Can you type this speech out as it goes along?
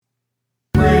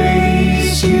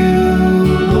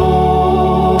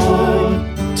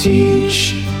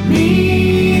Teach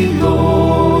me,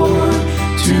 Lord,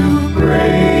 to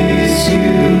praise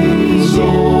you,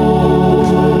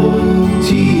 Lord.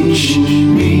 Teach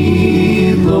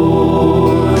me,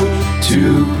 Lord,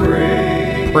 to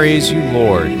praise. Praise You,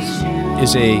 Lord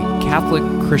is a Catholic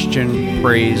Christian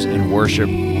praise and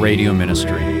worship radio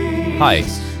ministry. Hi,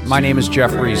 my name is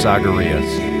Jeffrey Zacharias.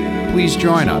 Please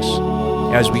join us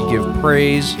as we give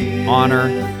praise, honor,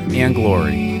 and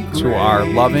glory to our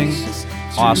loving,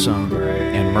 awesome,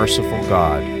 and merciful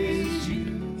God.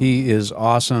 He is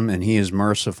awesome and He is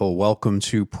merciful. Welcome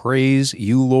to Praise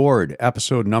You, Lord,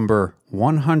 episode number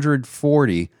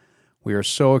 140. We are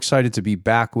so excited to be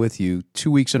back with you 2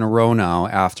 weeks in a row now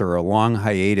after a long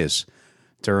hiatus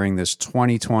during this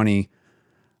 2020.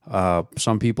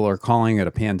 Some people are calling it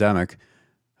a pandemic.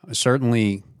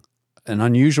 Certainly an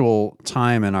unusual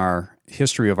time in our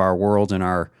history of our world and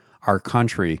our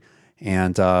country.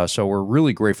 And so we're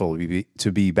really grateful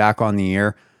to be back on the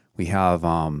air. We have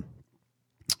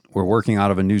we're working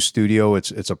out of a new studio.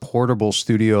 It's a portable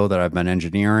studio that I've been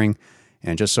engineering,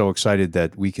 and just so excited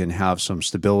that we can have some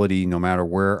stability no matter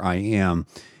where I am.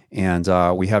 And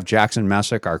we have Jackson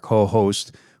Messick, our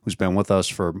co-host, who's been with us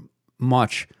for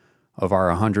much of our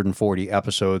 140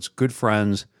 episodes. Good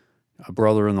friends, a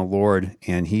brother in the Lord,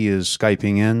 and he is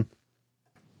Skyping in.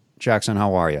 Jackson,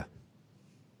 how are you?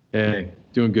 Hey,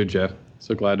 doing good, Jeff.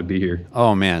 So glad to be here.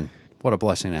 Oh man, what a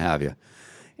blessing to have you.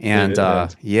 And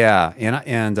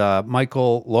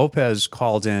Michael Lopez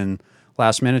called in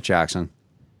last minute, Jackson,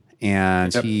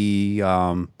 and yep.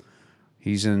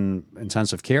 He's in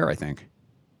intensive care, I think,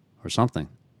 or something.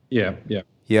 Yeah,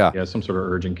 some sort of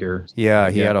urgent care. Yeah,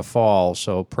 he had a fall,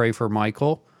 so pray for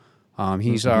Michael.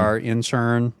 He's our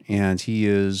intern, and he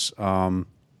is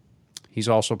he's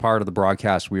also part of the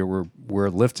broadcast. We're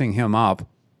lifting him up.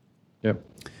 Yep.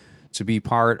 To be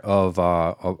part of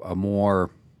a more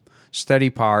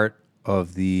steady part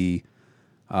of the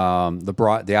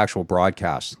actual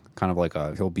broadcast, kind of like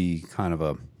he'll be kind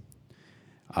of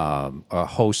a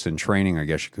host in training, I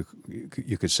guess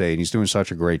you could say, and he's doing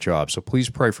such a great job. So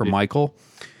please pray for Michael,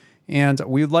 and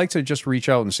we'd like to just reach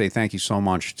out and say thank you so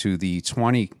much to the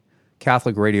 20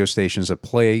 Catholic radio stations that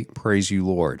play Praise You,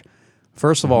 Lord.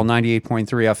 First of all, 98.3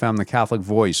 FM, the Catholic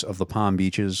voice of the Palm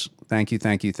Beaches. Thank you,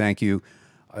 thank you, thank you.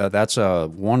 That's a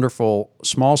wonderful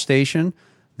small station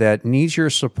that needs your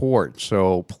support.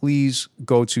 So please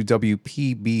go to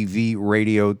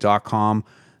WPBVradio.com.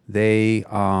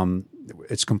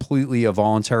 It's completely a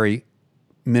voluntary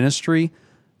ministry.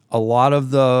 A lot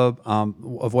of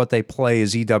of what they play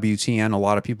is EWTN. A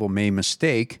lot of people may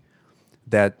mistake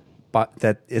that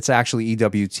it's actually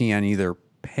EWTN either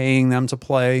paying them to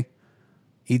play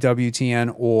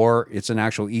EWTN or it's an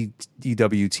actual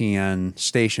EWTN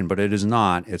station, but it is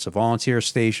not. It's a volunteer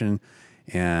station,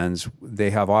 and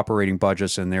they have operating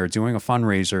budgets, and they're doing a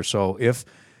fundraiser. So if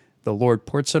the Lord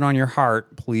puts it on your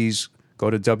heart, please go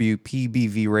to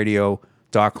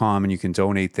WPBVradio.com and you can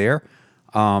donate there.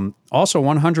 Also,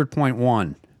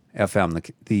 100.1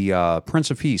 FM, the Prince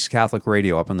of Peace Catholic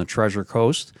Radio up on the Treasure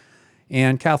Coast,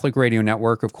 and Catholic Radio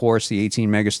Network, of course, the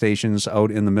 18 mega stations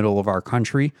out in the middle of our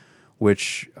country,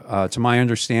 which, to my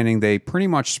understanding, they pretty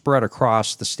much spread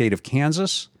across the state of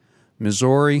Kansas,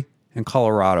 Missouri, and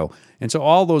Colorado. And to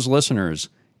all those listeners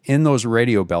in those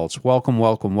radio belts, welcome,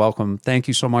 welcome, welcome. Thank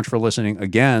you so much for listening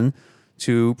again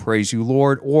to Praise You,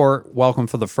 Lord, or welcome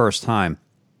for the first time.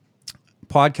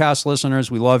 Podcast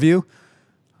listeners, we love you.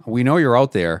 We know you're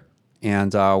out there,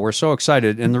 and we're so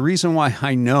excited. And the reason why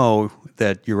I know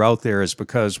that you're out there is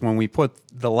because when we put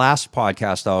the last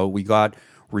podcast out, we got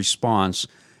response.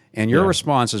 And your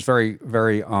response is very,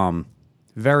 very,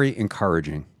 very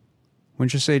encouraging.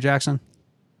 Wouldn't you say, Jackson?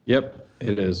 Yep,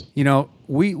 it is. You know,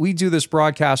 we do this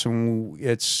broadcast and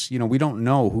it's, we don't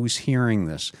know who's hearing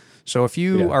this. So if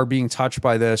you are being touched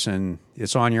by this and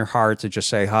it's on your heart to just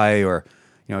say hi or,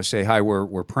 say hi,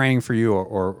 we're praying for you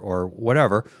or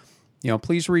whatever,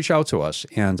 please reach out to us.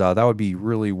 And that would be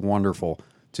really wonderful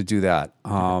to do that.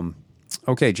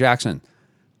 Okay, Jackson.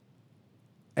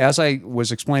 As I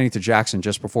was explaining to Jackson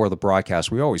just before the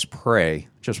broadcast, we always pray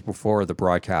just before the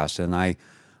broadcast. And I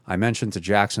mentioned to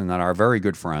Jackson that our very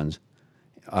good friend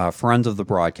of the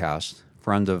broadcast,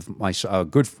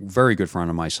 very good friend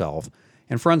of myself,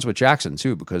 and friends with Jackson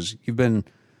too, because you've been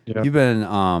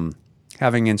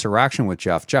having interaction with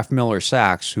Jeff Miller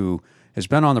Sachs, who has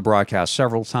been on the broadcast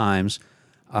several times.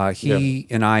 He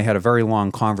and I had a very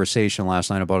long conversation last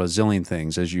night about a zillion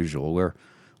things, as usual.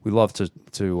 We love to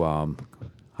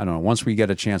I don't know, once we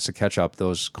get a chance to catch up,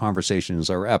 those conversations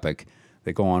are epic.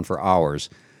 They go on for hours.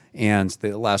 And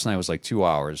last night was like 2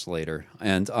 hours later.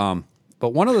 And but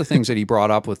one of the things that he brought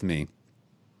up with me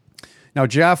Now,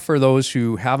 Jeff, for those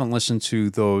who haven't listened to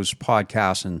those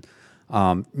podcasts,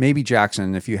 and maybe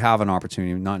Jackson, if you have an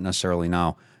opportunity, not necessarily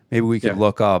now, maybe we could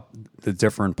look up the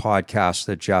different podcasts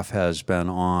that Jeff has been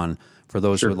on for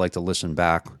those who would like to listen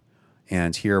back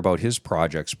and hear about his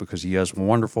projects, because he has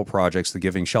wonderful projects, the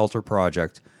Giving Shelter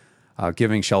Project,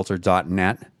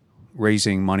 givingshelter.net,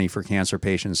 raising money for cancer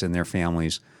patients and their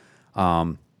families.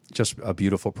 Just a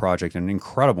beautiful project and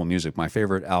incredible music. My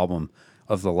favorite album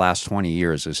of the last 20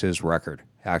 years is his record,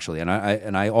 actually. And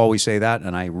I always say that,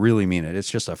 and I really mean it.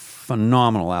 It's just a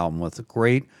phenomenal album with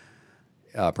great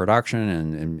production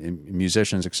and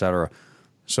musicians, etc.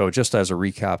 So just as a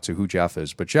recap to who Jeff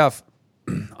is. But Jeff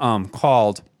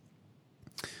called,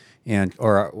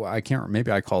 or I can't,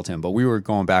 maybe I called him, but we were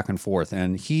going back and forth,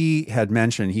 and he had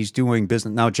mentioned he's doing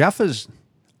business. Now,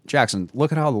 Jackson,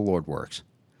 look at how the Lord works.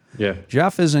 Yeah.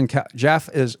 Jeff is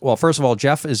first of all,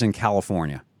 Jeff is in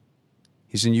California.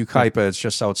 He's in Yucaipa. It's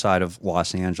just outside of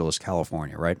Los Angeles,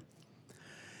 California, right?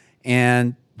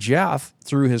 And Jeff,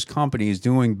 through his company, is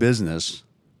doing business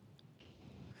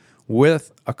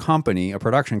with a company, a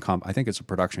production company. I think it's a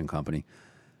production company.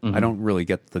 I don't really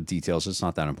get the details. It's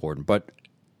not that important. But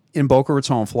in Boca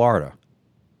Raton, Florida,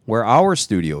 where our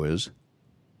studio is,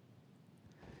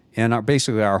 and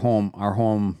basically our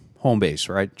home base,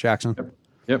 right, Jackson?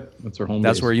 Yep. That's our home base.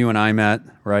 That's where you and I met,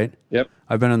 right? Yep.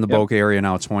 I've been in the Boca area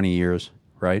now 20 years,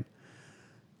 right?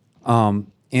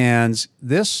 And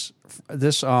this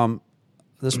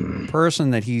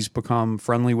person that he's become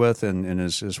friendly with and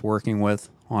is working with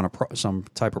on some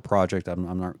type of project,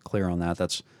 I'm not clear on that.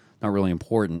 That's not really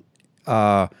important.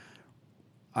 I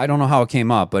don't know how it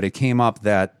came up, but it came up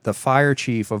that the fire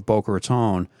chief of Boca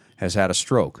Raton has had a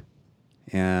stroke.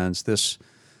 And this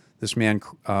man,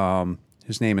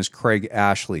 his name is Craig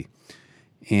Ashley.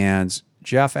 And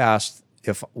Jeff asked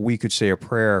if we could say a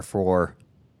prayer for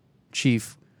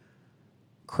Chief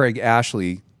Craig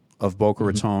Ashley of Boca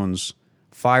Raton's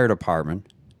fire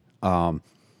department,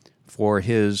 for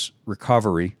his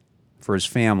recovery, for his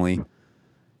family,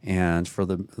 and for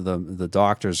the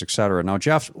doctors, etc. Now,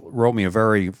 Jeff wrote me a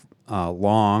very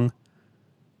long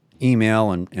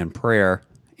email and prayer,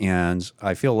 and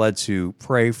I feel led to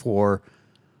pray for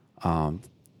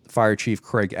Fire Chief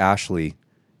Craig Ashley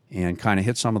and kind of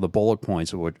hit some of the bullet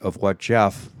points of what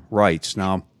Jeff writes.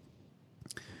 Now,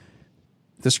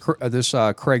 this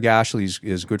Craig Ashley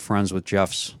is good friends with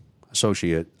Jeff's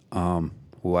associate,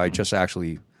 who I just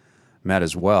actually met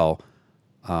as well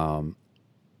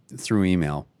through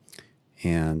email,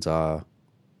 and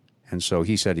so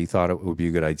he said he thought it would be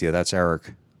a good idea. That's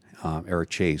Eric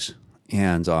Chase,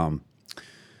 and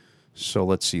so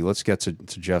let's see. Let's get to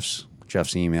Jeff's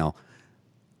email.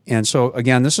 And so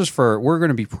again, we're going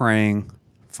to be praying,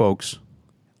 folks,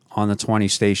 on the 20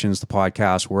 stations, the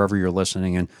podcast, wherever you're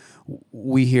listening, and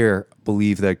we here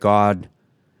believe that God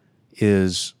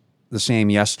is the same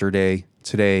yesterday,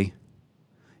 today,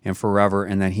 and forever,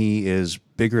 and that He is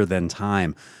bigger than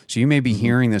time. So you may be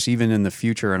hearing this even in the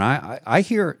future, and I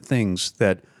hear things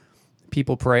that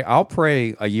people pray. I'll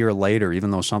pray a year later, even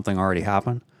though something already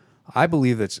happened. I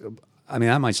believe that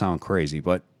might sound crazy,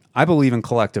 but I believe in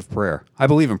collective prayer. I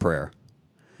believe in prayer.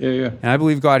 Yeah. And I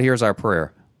believe God hears our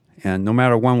prayer, and no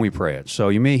matter when we pray it. So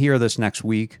you may hear this next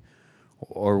week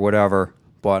or whatever,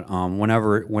 but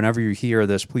whenever you hear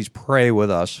this, please pray with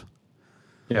us.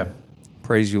 Yeah.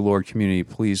 Praise you, Lord community.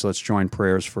 Please, let's join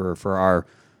prayers for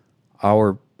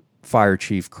our fire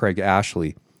chief, Craig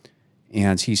Ashley.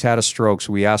 And he's had a stroke,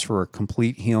 so we ask for a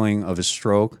complete healing of his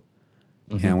stroke.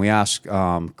 And we ask,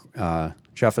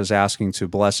 Jeff is asking to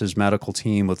bless his medical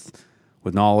team with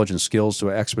knowledge and skills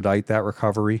to expedite that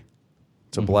recovery,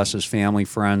 to bless his family,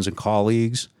 friends, and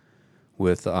colleagues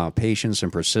with patience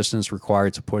and persistence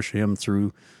required to push him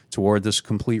toward this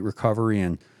complete recovery,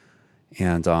 and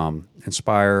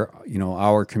inspire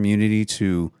our community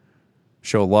to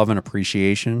show love and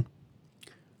appreciation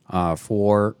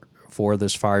for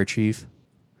this fire chief.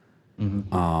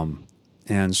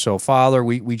 And so, Father,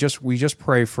 we just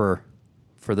pray for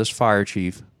this fire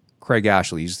chief, Craig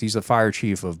Ashley. He's the fire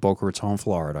chief of Boca Raton,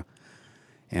 Florida.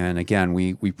 And again,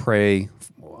 we pray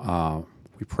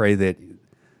that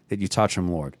you touch him,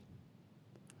 Lord.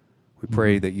 We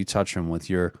pray that you touch him with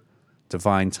your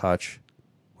divine touch,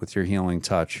 with your healing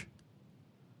touch,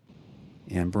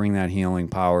 and bring that healing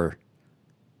power,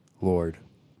 Lord.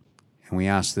 And we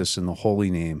ask this in the holy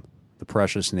name, the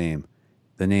precious name,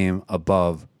 the name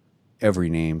above every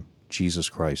name, Jesus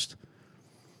Christ.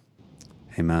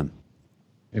 Amen.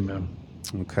 Amen.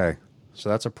 Okay, so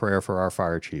that's a prayer for our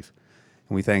fire chief.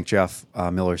 And we thank Jeff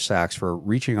Miller-Sachs for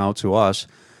reaching out to us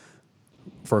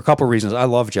for a couple of reasons. I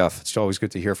love Jeff. It's always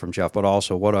good to hear from Jeff, but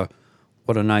also what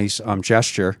what a nice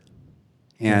gesture.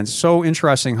 And so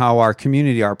interesting how our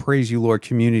community, our Praise You Lord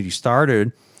community,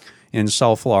 started in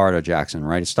South Florida, Jackson,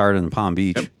 right? It started in Palm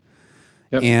Beach.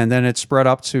 Yep. And then it spread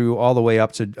up to all the way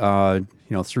up to,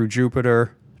 through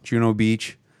Jupiter, Juno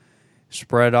Beach,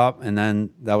 spread up. And then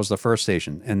that was the first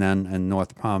station. And then in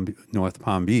North Palm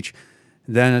Beach.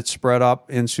 Then it spread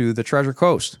up into the Treasure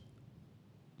Coast,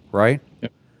 right?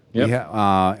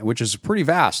 Yep. Which is pretty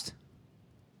vast.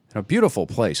 A beautiful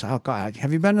place. Oh, God.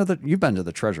 You've been to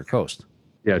the Treasure Coast.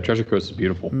 Yeah, Treasure Coast is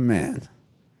beautiful. Man.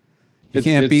 You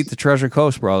can't beat the Treasure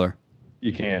Coast, brother.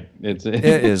 You can't. It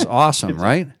is awesome,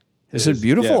 right? Is it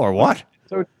beautiful or what? It's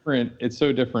so different. It's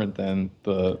so different than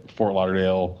the Fort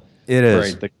Lauderdale. It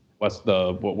is. Right,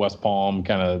 West Palm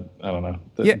kind of, I don't know,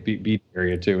 the beach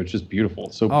area too. It's just beautiful.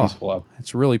 It's so peaceful up.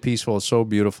 It's really peaceful. It's so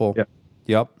beautiful.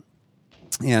 Yep.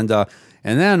 And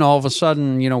then all of a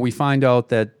sudden, we find out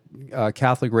that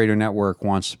Catholic Radio Network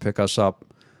wants to pick us up.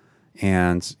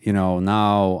 And,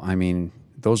 now, I mean,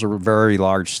 those are very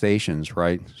large stations,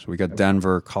 right? So we got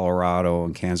Denver, Colorado,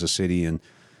 and Kansas City, and,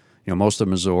 most of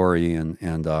Missouri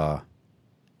and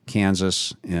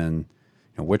Kansas and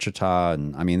Wichita.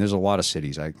 And, I mean, there's a lot of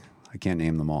cities. I can't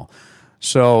name them all.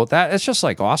 So it's just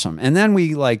like awesome. And then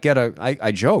we like get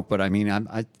I joke, but I mean,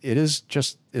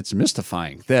 it's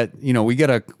mystifying that, we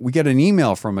get an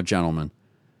email from a gentleman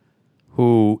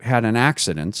who had an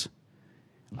accident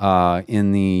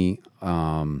in the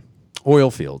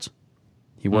oil fields.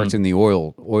 He worked in the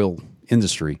oil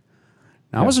industry.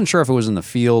 Now, I wasn't sure if it was in the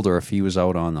field or if he was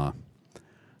out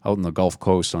in the Gulf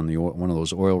Coast on one of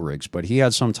those oil rigs, but he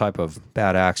had some type of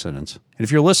bad accident. And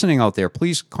if you're listening out there,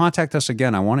 please contact us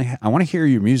again. I want to hear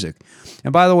your music.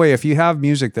 And by the way, if you have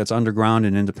music that's underground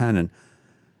and independent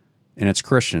and it's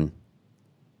Christian,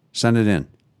 send it in.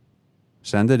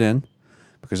 Send it in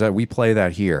because we play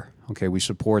that here. Okay, we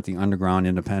support the underground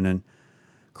independent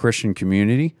Christian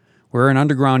community. We're an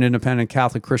underground independent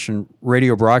Catholic Christian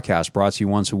radio broadcast brought to you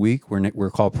once a week.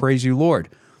 We're called Praise You Lord.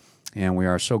 And we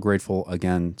are so grateful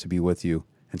again to be with you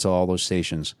and to all those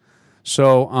stations.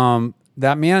 So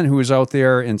that man who was out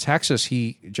there in Texas,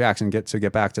 Jackson,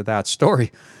 get back to that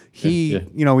story.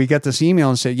 We get this email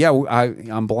and say,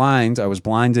 I'm blind. I was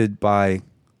blinded by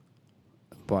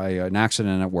an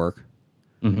accident at work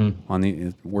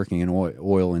working in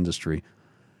oil industry.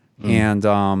 And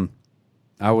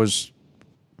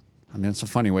it's a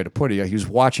funny way to put it. He was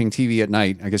watching TV at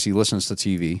night. I guess he listens to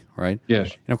TV, right?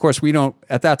 Yes. And of course,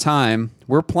 at that time,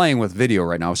 we're playing with video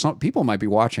right now. Some people might be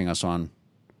watching us on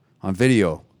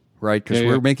video, right? Because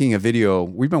we're making a video.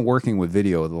 We've been working with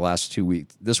video the last 2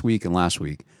 weeks, this week and last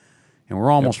week. And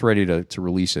we're almost ready to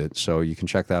release it. So you can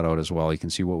check that out as well. You can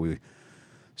see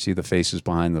see the faces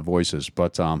behind the voices.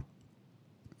 But I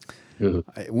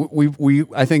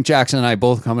think Jackson and I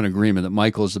both come in agreement that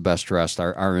Michael is the best dressed,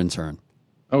 our intern.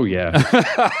 Oh yeah,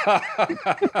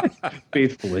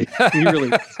 faithfully. He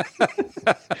really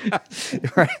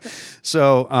right.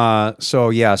 So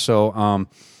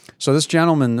this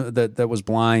gentleman that was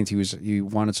blind, he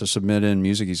wanted to submit in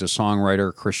music. He's a songwriter,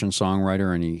 a Christian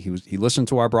songwriter, and he listened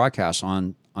to our broadcast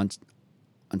on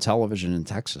television in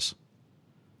Texas.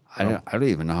 I don't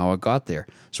even know how it got there.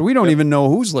 So we don't even know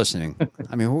who's listening.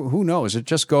 I mean, who knows? It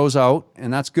just goes out,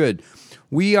 and that's good.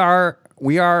 We are.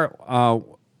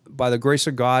 By the grace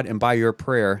of God and by your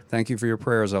prayer, thank you for your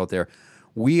prayers out there,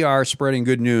 we are spreading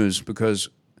good news because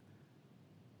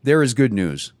there is good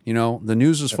news. The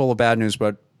news is full of bad news,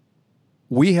 but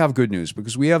we have good news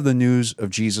because we have the news of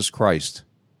Jesus Christ.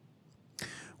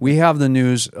 We have the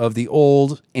news of the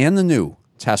Old and the New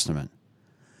Testament.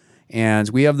 And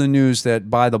we have the news that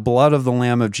by the blood of the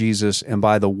Lamb of Jesus and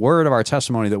by the word of our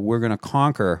testimony that we're going to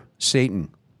conquer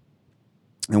Satan.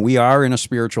 And we are in a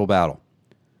spiritual battle.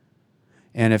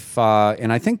 And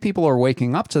I think people are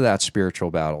waking up to that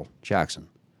spiritual battle, Jackson.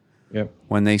 Yep.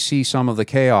 When they see some of the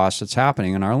chaos that's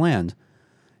happening in our land,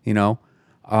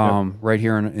 right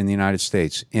here in the United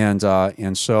States, and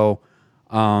so,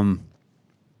 going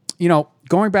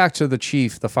back to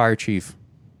the fire chief,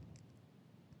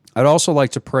 I'd also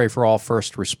like to pray for all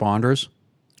first responders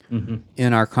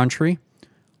in our country.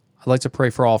 I'd like to pray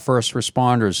for all first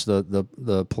responders,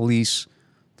 the police,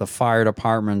 the fire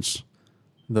departments,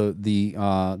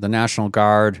 the National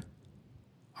Guard,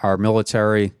 our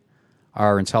military,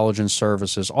 our intelligence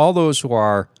services, all those who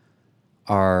are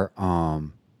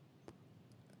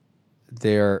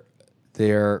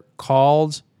they're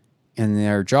called and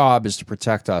their job is to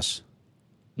protect us.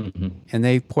 And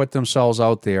they put themselves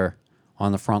out there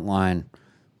on the front line.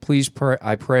 Please pray.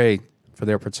 I pray for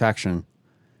their protection,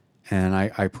 and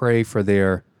I pray for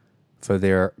their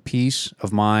peace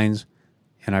of mind,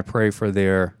 and I pray for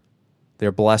their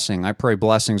their blessing. I pray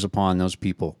blessings upon those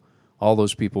people, all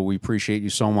those people. We appreciate you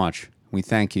so much. We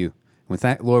thank you.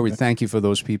 Lord, we thank you for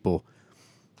those people.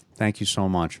 Thank you so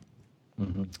much.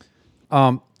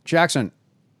 Mm-hmm. Jackson,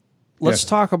 let's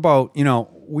talk about,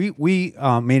 we made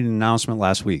an announcement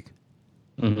last week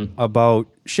about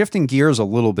shifting gears a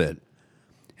little bit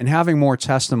and having more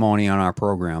testimony on our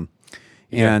program.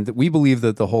 And we believe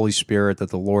that the Holy Spirit,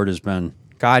 that the Lord has been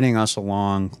guiding us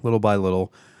along little by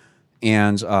little,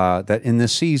 and that in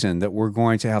this season that we're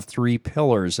going to have 3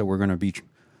 pillars that we're going to be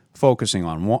focusing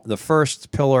on. The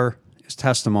first pillar is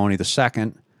testimony. The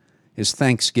second is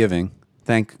thanksgiving,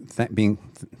 being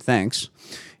thanks,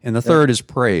 and the third is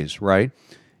praise. Right,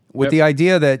 with the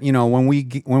idea that when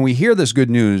we hear this good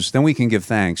news, then we can give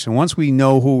thanks, and once we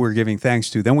know who we're giving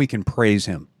thanks to, then we can praise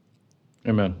Him.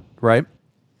 Amen. Right.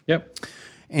 Yep.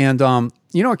 And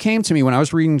it came to me when I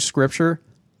was reading Scripture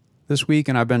this week,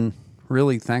 and I've been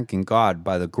really thanking God,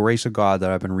 by the grace of God, that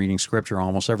I've been reading Scripture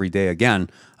almost every day again.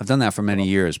 I've done that for many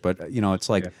years, but it's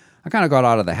like I kind of got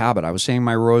out of the habit. I was saying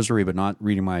my rosary, but not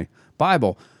reading my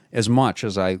Bible as much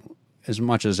as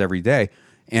every day.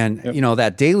 And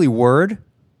that daily word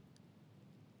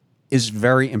is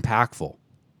very impactful.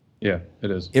 Yeah,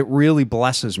 it is. It really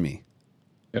blesses me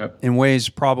in ways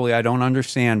probably I don't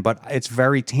understand, but it's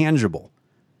very tangible.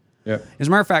 Yeah. As a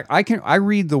matter of fact, I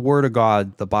read the Word of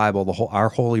God, the Bible, our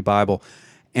Holy Bible,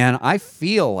 and I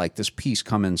feel like this peace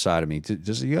come inside of me.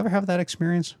 Does you ever have that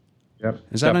experience? Yep.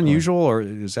 Is that unusual, or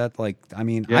is that like? I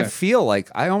mean, I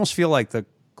almost feel like the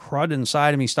crud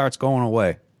inside of me starts going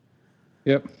away.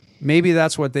 Yep. Maybe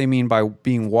that's what they mean by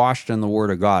being washed in the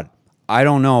Word of God. I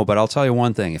don't know, but I'll tell you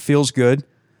one thing: it feels good.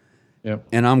 Yep.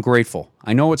 And I'm grateful.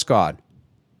 I know it's God.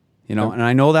 And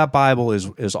I know that Bible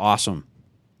is awesome.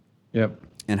 Yep.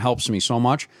 And helps me so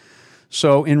much.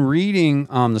 So in reading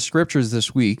the Scriptures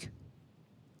this week,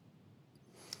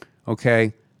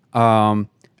 a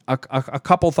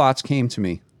couple thoughts came to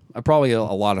me. Probably a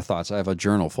lot of thoughts. I have a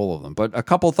journal full of them. But a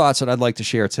couple thoughts that I'd like to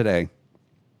share today.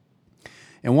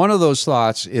 And one of those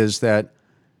thoughts is that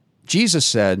Jesus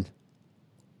said,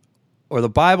 or the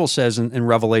Bible says in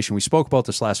Revelation, we spoke about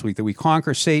this last week, that we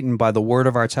conquer Satan by the word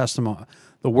of our testimony,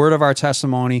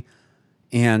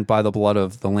 and by the blood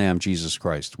of the Lamb, Jesus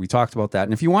Christ. We talked about that.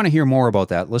 And if you want to hear more about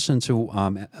that, listen to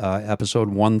episode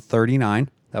 139.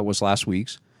 That was last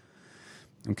week's.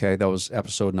 Okay, that was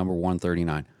episode number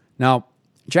 139. Now,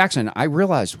 Jackson, I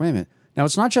realized, wait a minute. Now,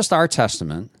 it's not just our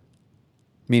testament,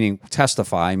 meaning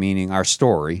testify, meaning our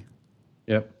story.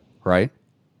 Yep. Right?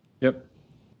 Yep.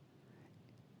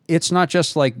 It's not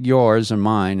just like yours and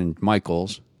mine and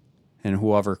Michael's and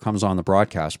whoever comes on the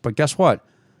broadcast. But guess what?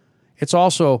 It's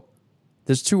also...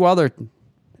 There's 2 other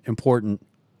important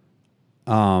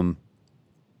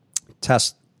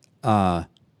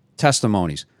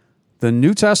testimonies. The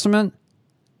New Testament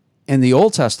and the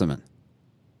Old Testament.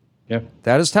 Yep.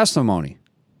 That is testimony.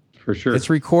 For sure. It's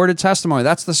recorded testimony.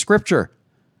 That's the Scripture.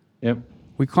 Yep.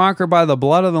 We conquer by the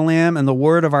blood of the Lamb and the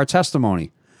word of our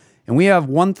testimony. And we have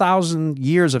 1,000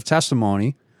 years of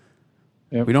testimony.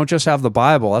 Yep. We don't just have the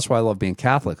Bible. That's why I love being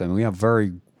Catholic. I mean, we have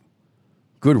very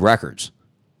good records.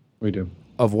 We do.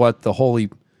 Of what the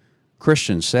holy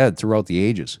Christians said throughout the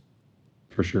ages.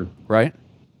 For sure. Right?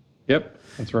 Yep,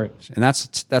 that's right. And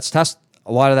that's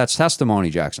a lot of that's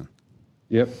testimony, Jackson.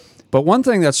 Yep. But one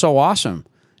thing that's so awesome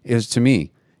is, to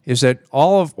me, is that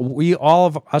all of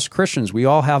us Christians, we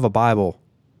all have a Bible.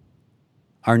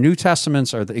 Our New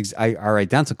Testaments are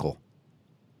identical.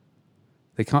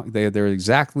 They're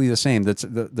exactly the same.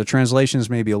 The translations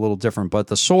may be a little different, but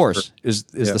the source is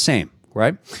the same,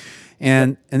 right?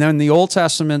 And then the Old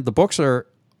Testament, the books are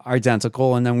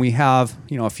identical, and then we have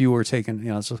a few were taken.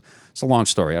 It's a long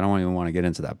story. I don't even want to get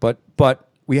into that, but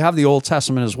we have the Old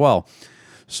Testament as well.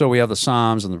 So we have the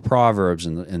Psalms and the Proverbs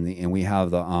and we have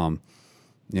the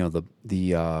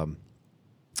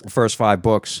first 5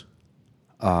 books,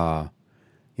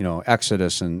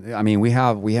 Exodus, and I mean we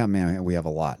have a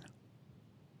lot.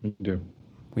 We do.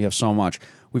 We have so much.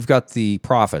 We've got the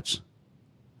prophets,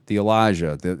 we have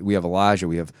Elijah,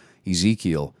 we have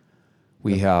Ezekiel,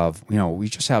 we have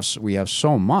we have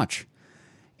so much,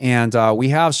 and we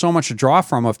have so much to draw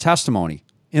from of testimony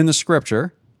in the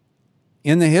Scripture,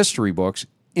 in the history books,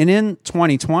 and in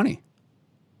 2020.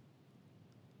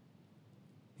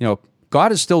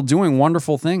 God is still doing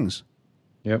wonderful things.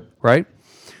 Yep. Right?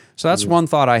 So that's one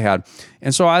thought I had.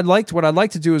 And so what I'd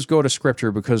like to do is go to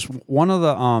Scripture, because one of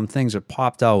the things that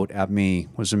popped out at me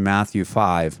was in Matthew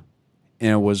 5,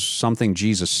 and it was something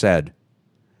Jesus said.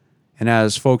 And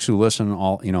as folks who listen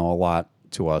a lot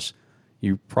to us,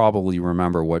 you probably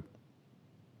remember what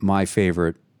my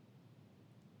favorite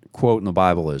quote in the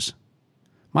Bible is.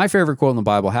 My favorite quote in the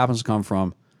Bible happens to come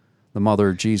from the mother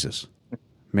of Jesus,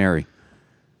 Mary.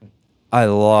 I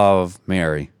love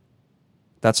Mary.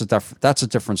 That's a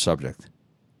different subject.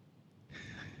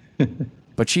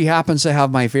 But she happens to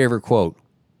have my favorite quote.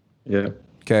 Yeah.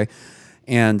 Okay,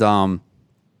 and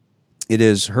it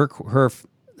is her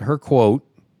quote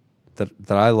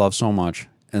that I love so much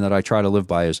and that I try to live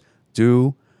by is,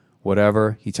 do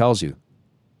whatever he tells you.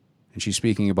 And she's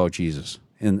speaking about Jesus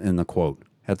in the quote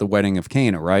at the wedding of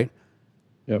Cana, right?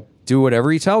 Yep. Do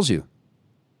whatever he tells you.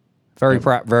 Very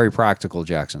practical,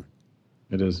 Jackson.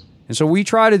 It is. And so we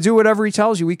try to do whatever he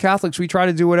tells you. We Catholics, we try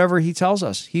to do whatever he tells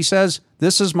us. He says,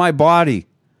 this is my body.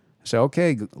 I say,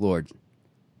 okay, Lord,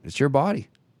 it's your body.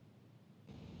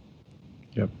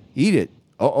 Yep. Eat it.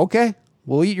 Oh, okay.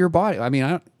 We'll eat your body. I mean,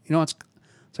 it's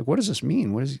like, what does this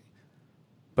mean? What is?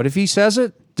 But if he says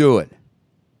it, do it.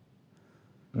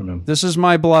 Amen. This is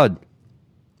my blood.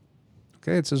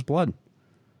 Okay, it's his blood.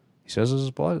 He says it's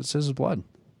his blood. It's his blood.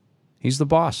 He's the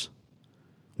boss.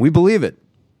 We believe it.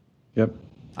 Yep.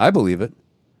 I believe it.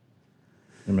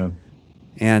 Amen.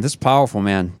 And it's powerful,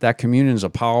 man. That communion is a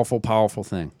powerful, powerful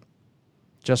thing.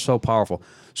 Just so powerful.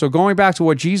 So going back to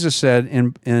what Jesus said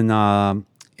in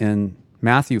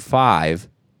Matthew 5,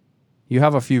 you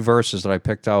have a few verses that I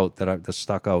picked out that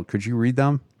stuck out. Could you read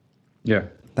them? Yeah.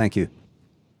 Thank you.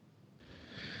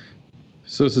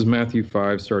 So this is Matthew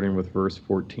 5, starting with verse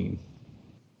 14.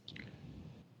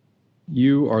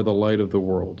 You are the light of the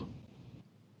world.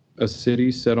 A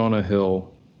city set on a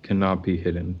hill cannot be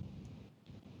hidden.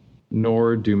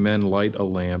 Nor do men light a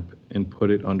lamp and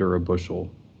put it under a bushel,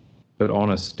 but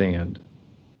on a stand,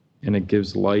 and it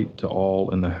gives light to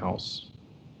all in the house.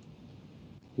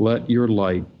 Let your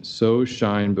light so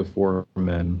shine before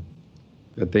men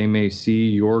that they may see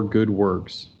your good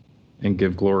works and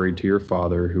give glory to your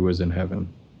Father who is in heaven.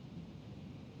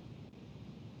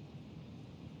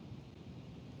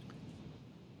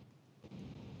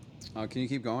 Can you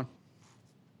keep going?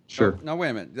 Sure. No, wait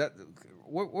a minute.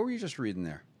 What were you just reading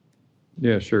there?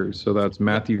 Yeah, sure. So that's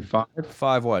Matthew 5,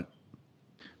 5 what?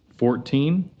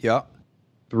 14 Yeah.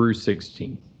 through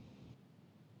 16.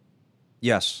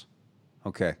 Yes.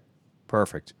 Okay.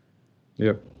 Perfect.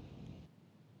 Yep.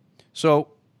 So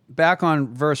back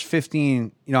on verse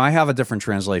 15, I have a different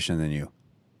translation than you.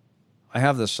 I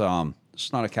have this,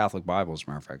 it's not a Catholic Bible, as a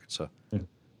matter of fact.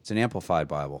 It's an Amplified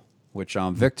Bible, which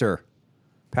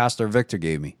Pastor Victor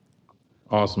gave me.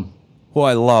 Awesome. Who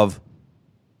I love.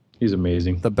 He's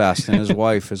amazing. The best. And his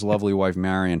wife, his lovely wife,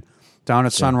 Marion, down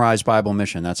at Sunrise Bible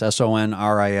Mission. That's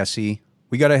SONRISE.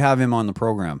 We got to have him on the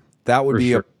program. That would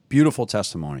be a beautiful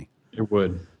testimony. It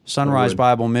would. Sunrise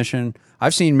Bible Mission.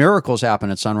 I've seen miracles happen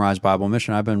at Sunrise Bible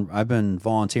Mission. I've been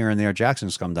volunteering there.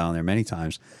 Jackson's come down there many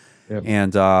times. Yep.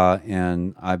 And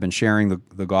I've been sharing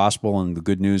the gospel and the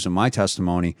good news of my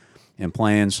testimony and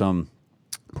playing some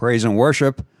praise and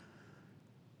worship.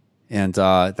 And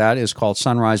that is called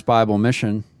Sunrise Bible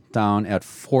Mission down at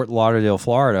Fort Lauderdale,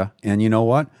 Florida. And you know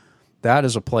what? That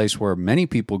is a place where many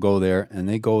people go there, and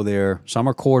they go there. Some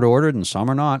are court-ordered and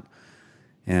some are not.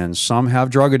 And some have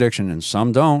drug addiction and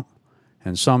some don't.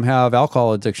 And some have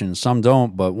alcohol addiction and some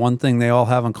don't. But one thing they all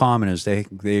have in common is they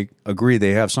agree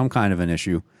they have some kind of an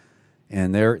issue.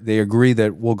 And they agree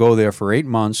that we'll go there for 8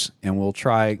 months and we'll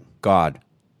try God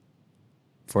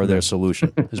for their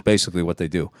solution, is basically what they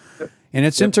do. And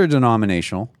it's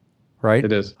interdenominational, right?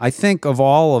 It is. I think of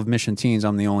all of Mission Teens,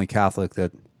 I'm the only Catholic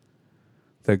that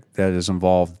is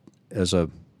involved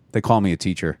they call me a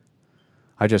teacher.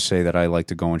 I just say that I like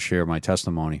to go and share my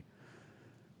testimony.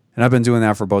 And I've been doing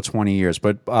that for about 20 years.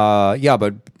 But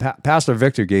Pastor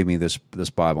Victor gave me this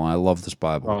Bible, and I love this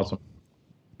Bible. Awesome.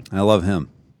 I love him.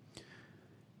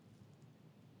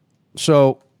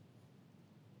 So,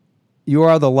 you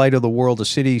are the light of the world. A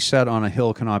city set on a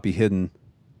hill cannot be hidden.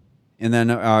 And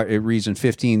then it reads in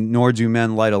 15, nor do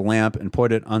men light a lamp and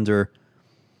put it under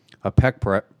a peck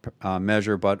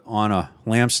measure, but on a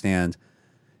lampstand,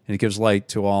 and it gives light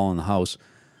to all in the house.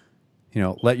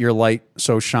 Let your light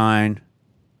so shine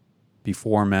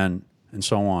before men, and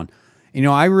so on.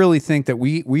 I really think that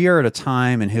we are at a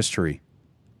time in history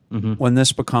when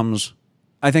this becomes,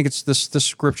 I think this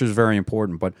scripture is very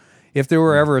important, but if there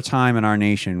were ever a time in our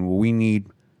nation where we need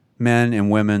men and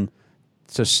women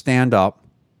to stand up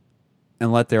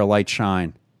and let their light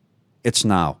shine, it's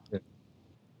now.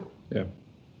 Yeah.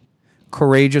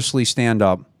 Courageously stand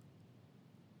up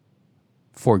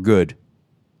for good,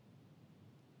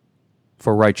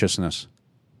 for righteousness.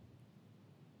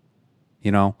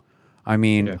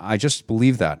 I just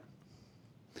believe that.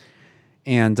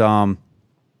 And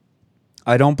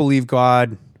I don't believe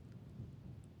God,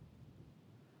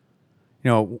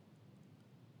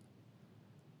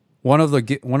 one of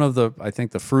the I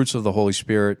think the fruits of the Holy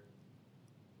Spirit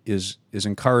is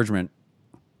encouragement.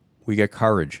 We get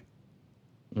courage.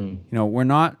 You know,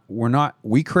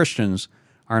 we Christians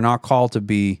are not called to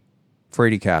be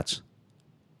fraidy cats.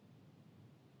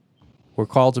 We're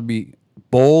called to be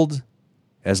bold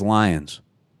as lions.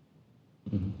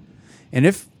 And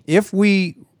if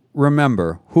we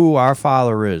remember who our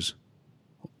Father is,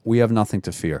 we have nothing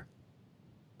to fear.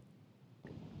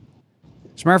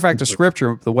 As a matter of fact, the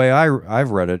scripture, the way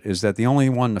I've read it, is that the only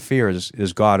one to fear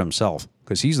is God himself,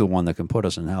 because he's the one that can put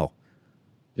us in hell.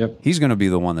 Yep. He's going to be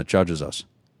the one that judges us.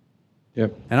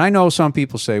 Yep. And I know some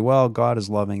people say, well, God is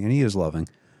loving, and he is loving.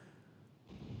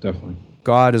 Definitely.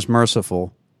 God is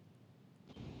merciful,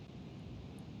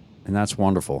 and that's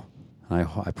wonderful. And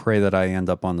I pray that I end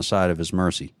up on the side of his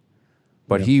mercy.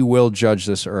 But he will judge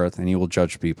this earth, and he will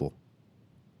judge people.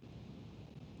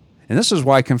 And this is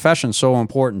why confession is so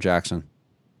important, Jackson.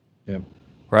 Yep.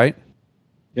 Right?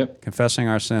 Yep. Confessing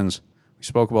our sins. We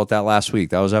spoke about that last week.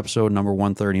 That was episode number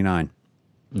 139.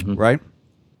 Right?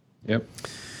 Yep.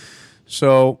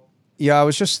 So, yeah, I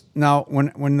was just... Now,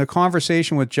 when the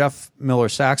conversation with Jeff Miller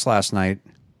Sachs last night,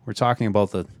 we're talking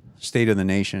about the state of the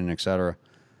nation, et cetera,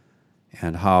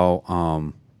 and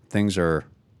how things are...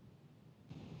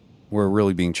 We're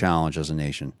really being challenged as a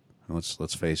nation.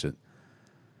 Let's face it.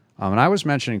 And I was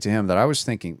mentioning to him that I was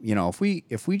thinking, you know, if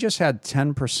we just had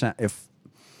 10%,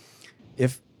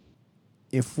 if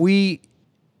we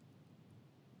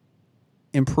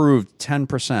improved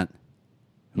 10%,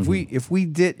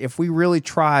 if we really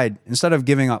tried, instead of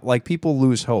giving up, like people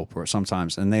lose hope or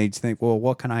sometimes, and they think, well,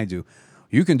 what can I do?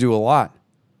 You can do a lot.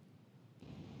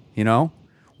 You know,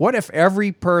 what if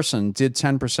every person did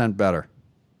 10% better?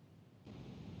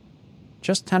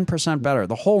 Just 10% better.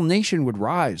 The whole nation would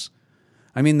rise.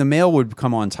 I mean, the mail would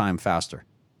come on time faster.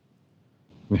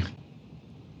 You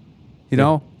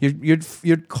know,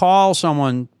 you'd call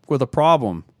someone with a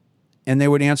problem, and they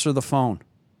would answer the phone,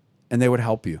 and they would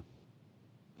help you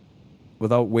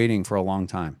without waiting for a long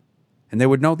time, and they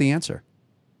would know the answer.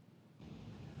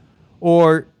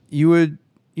 Or you would,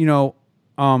 you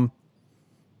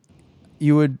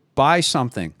would buy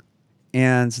something,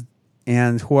 and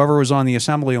whoever was on the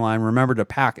assembly line remembered to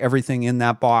pack everything in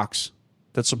that box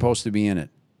that's supposed to be in it.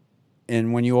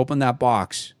 And when you open that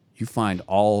box, you find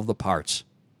all of the parts.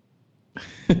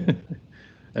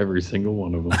 Every single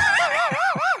one of them.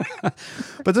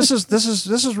 But this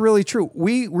is really true.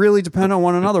 We really depend on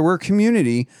one another. We're a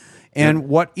community, and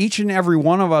what each and every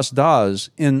one of us does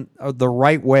in the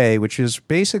right way, which is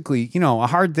basically, a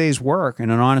hard day's work and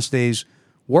an honest day's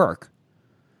work.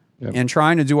 Yep. And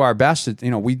trying to do our best at,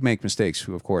 we'd make mistakes,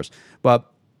 of course, but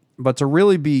to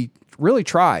really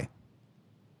try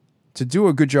to do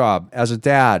a good job as a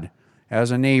dad,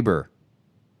 as a neighbor,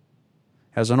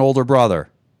 as an older brother,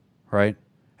 right?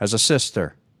 As a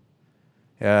sister,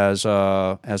 as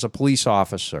a police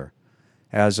officer,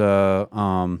 as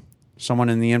someone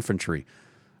in the infantry,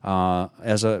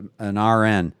 as an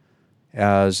RN,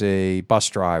 as a bus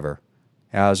driver,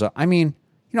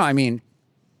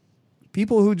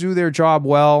 people who do their job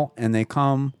well, and they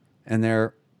come and they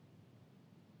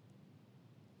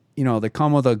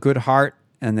come with a good heart,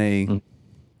 and it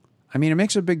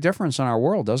makes a big difference in our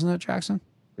world, doesn't it, Jackson?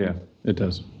 Yeah, it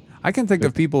does. I can think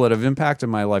of people that have impacted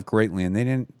my life greatly,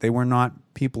 and they were not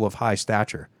people of high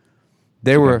stature.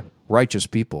 They were righteous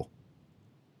people.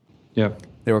 Yep.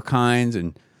 They were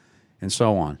kind and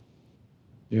so on.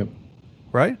 Yep.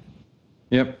 Right?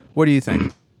 Yep. What do you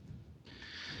think?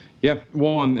 Yeah,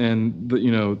 well, and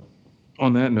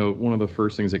on that note, one of the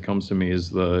first things that comes to me is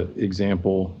the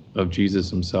example of Jesus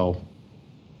himself,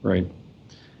 right?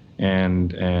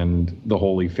 And the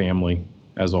Holy Family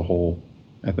as a whole,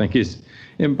 I think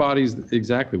embodies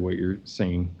exactly what you're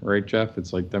saying, right, Jeff?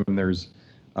 It's like there's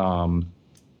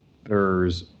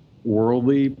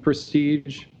worldly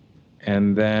prestige,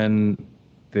 and then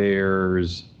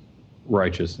there's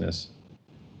righteousness.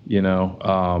 They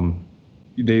don't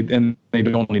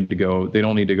need to go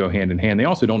hand in hand. They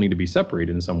also don't need to be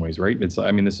separated in some ways, right?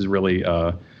 This is really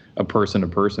a person to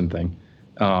person thing.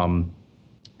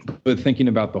 But thinking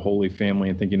about the Holy Family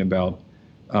and thinking about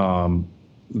the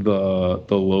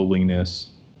lowliness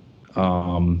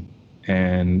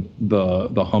and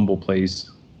the humble place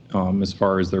as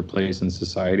far as their place in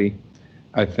society,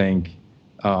 I think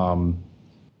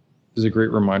is a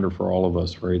great reminder for all of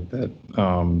us, right? That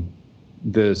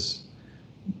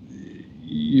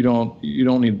you don't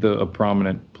need a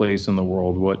prominent place in the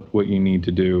world. What you need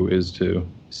to do is to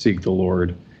seek the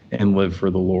Lord and live for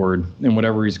the Lord and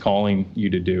whatever he's calling you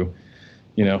to do,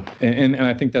 and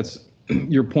I think that's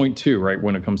your point too, right?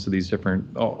 When it comes to these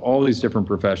different, all these different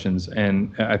professions,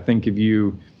 and I think if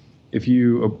you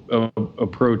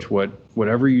approach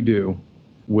whatever you do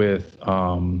with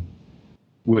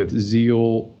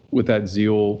zeal, with that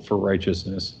zeal for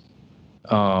righteousness,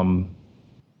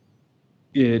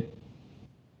 it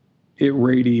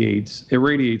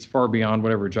radiates far beyond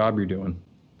whatever job you're doing.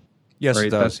 Yes, right?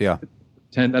 it does.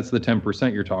 That's the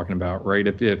 10% you're talking about, right?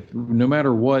 If no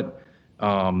matter what,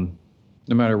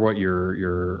 no matter what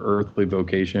your earthly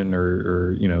vocation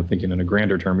or thinking in a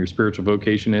grander term, your spiritual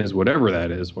vocation is, whatever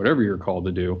that is, whatever you're called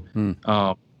to do,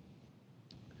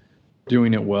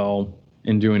 doing it well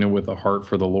and doing it with a heart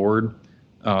for the Lord,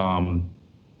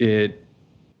 it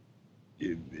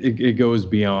goes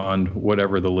beyond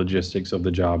whatever the logistics of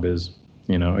the job is.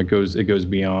 It goes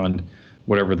beyond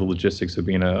whatever the logistics of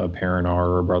being a parent are,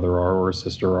 or a brother are, or a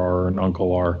sister are, or an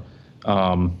uncle are.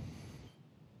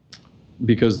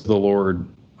 Because the Lord,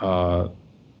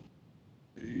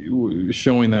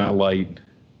 showing that light,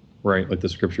 right, like the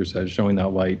scripture says, showing that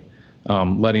light,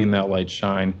 letting that light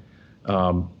shine,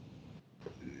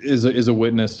 is a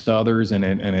witness to others, and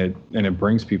it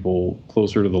brings people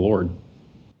closer to the Lord.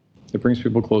 It brings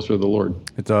people closer to the Lord.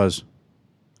 It does.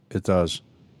 It does.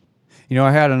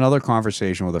 I had another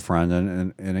conversation with a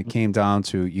friend, and it came down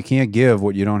to, you can't give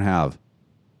what you don't have.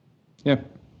 Yeah.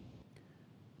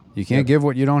 You can't give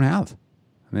what you don't have.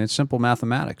 I mean, it's simple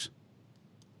mathematics.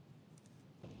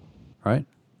 Right?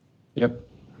 Yep.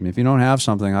 I mean, if you don't have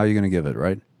something, how are you going to give it,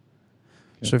 right?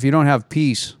 Yep. So if you don't have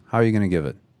peace, how are you going to give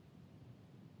it?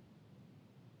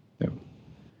 Yep.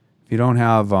 If you don't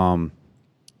have,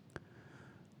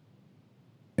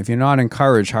 if you're not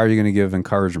encouraged, how are you going to give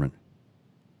encouragement?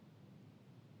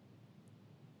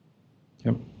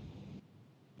 Yep.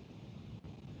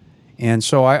 And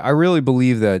so I really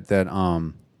believe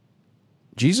that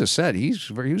Jesus said, he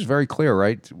was very clear,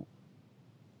 right,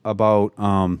 about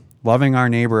loving our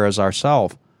neighbor as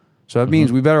ourselves. So that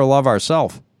means we better love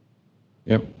ourselves.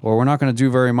 Yep. Or we're not going to do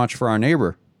very much for our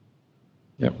neighbor.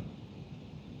 Yep.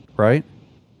 Right?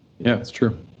 Yeah, it's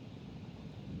true.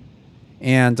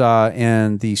 And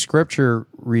the scripture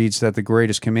reads that the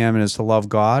greatest commandment is to love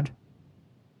God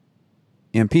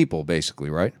and people, basically,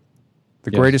 right?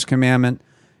 The greatest commandment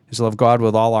is to love God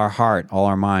with all our heart, all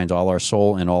our mind, all our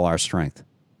soul, and all our strength.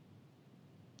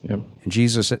 Yep. And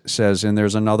Jesus says, and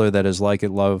there's another that is like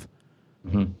it, love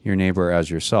your neighbor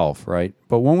as yourself, right?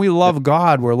 But when we love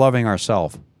God, we're loving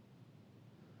ourselves.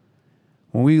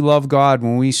 When we love God,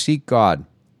 when we seek God,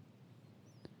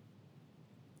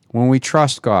 when we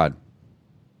trust God,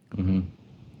 when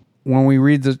we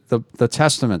read the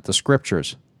Testament, the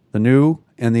scriptures, the new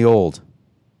and the old,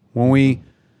 when we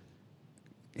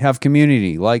have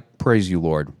community like Praise You,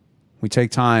 Lord, we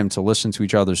take time to listen to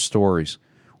each other's stories,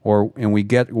 or we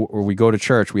go to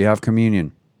church, we have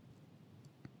communion.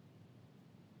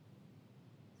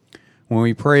 When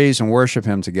we praise and worship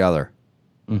Him together,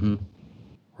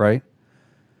 right?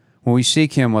 When we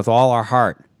seek Him with all our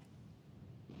heart,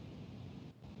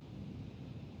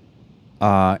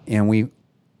 and we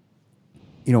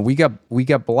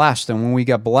get blessed, and when we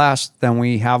get blessed, then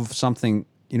we have something.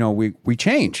 We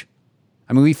change.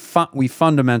 I mean, we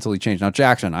fundamentally change. Now,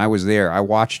 Jackson, I was there. I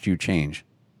watched you change.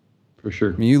 For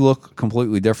sure. I mean, you look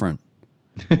completely different.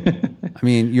 I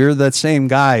mean, you're that same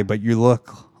guy, but you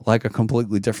look like a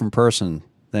completely different person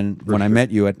than when I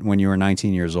met you when you were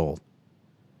 19 years old.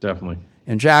 Definitely.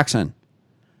 And Jackson,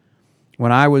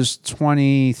 when I was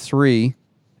 23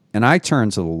 and I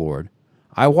turned to the Lord,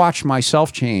 I watched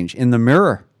myself change in the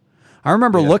mirror. I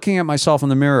remember looking at myself in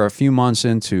the mirror a few months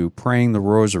into praying the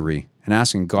rosary and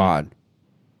asking God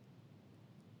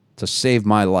to save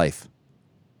my life.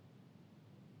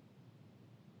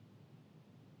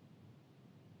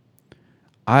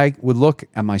 I would look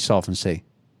at myself and say,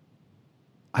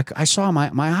 I saw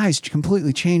my eyes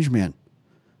completely change, man.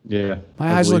 Yeah.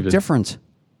 My eyes look different.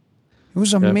 It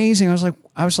was amazing.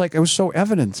 I was like, it was so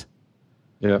evident.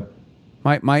 Yeah.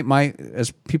 My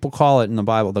as people call it in the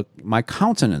Bible, my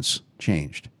countenance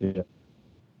changed. Yeah.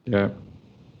 Yeah.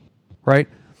 Right?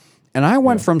 And I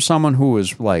went from someone who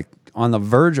was like on the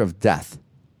verge of death,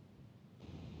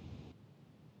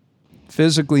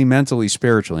 physically, mentally,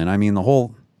 spiritually, and I mean the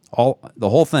whole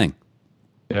thing.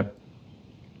 Yep.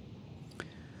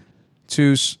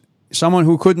 To someone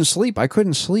who couldn't sleep. I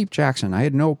couldn't sleep, Jackson. I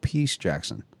had no peace,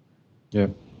 Jackson.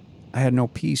 Yep. I had no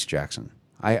peace, Jackson.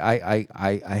 I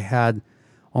had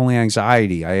only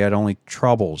anxiety. I had only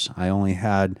troubles. I only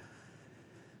had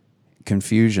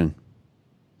confusion.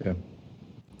 Yeah.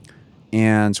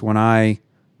 And when I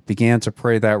began to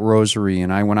pray that rosary,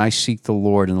 and when I seek the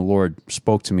Lord, and the Lord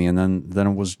spoke to me, and then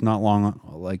it was not long,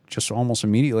 like just almost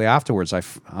immediately afterwards,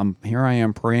 here I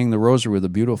am praying the rosary with a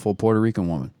beautiful Puerto Rican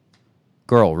woman,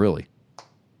 girl, really.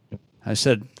 I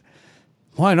said,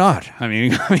 why not? I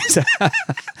mean,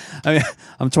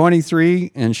 I'm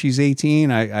 23 and she's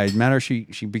 18. I met her. She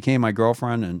became my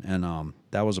girlfriend, and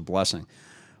that was a blessing.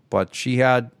 But she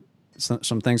had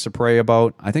some things to pray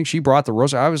about. I think she brought the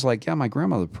rosary. I was like, yeah, my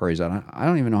grandmother prays that. I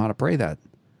don't even know how to pray that,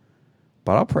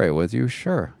 but I'll pray it with you.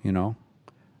 Sure.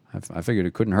 I figured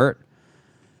it couldn't hurt.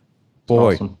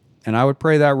 Boy. Awesome. And I would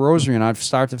pray that rosary and I'd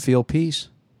start to feel peace.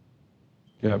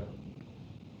 Yep.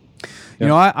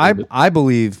 I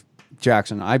believe,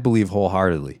 Jackson, I believe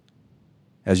wholeheartedly,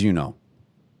 as you know,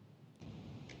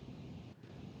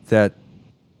 that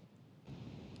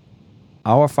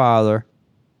our Father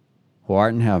who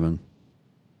art in heaven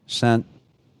sent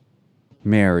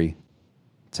Mary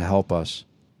to help us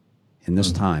in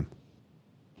this time.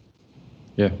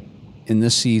 Yeah. In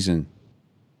this season.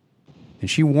 And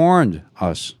she warned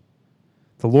us.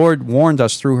 The Lord warned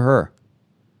us through her.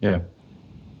 Yeah.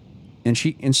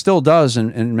 And still does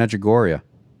in Medjugorje.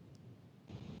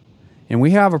 And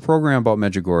we have a program about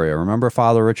Medjugorje. Remember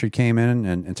Father Richard came in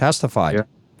and testified. Yeah.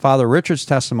 Father Richard's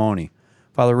testimony.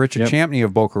 Father Richard Yep. Champney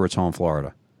of Boca Raton,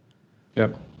 Florida.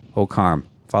 Yep. O'Carm.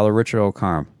 Father Richard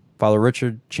O'Carm. Father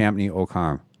Richard Champney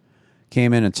O'Carm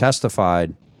came in and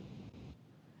testified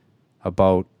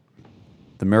about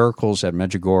the miracles at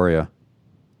Medjugorje,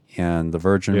 and the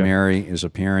Virgin Mary is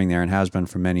appearing there and has been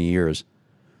for many years.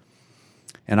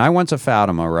 And I went to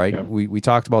Fatima, right? Yeah. We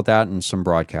talked about that in some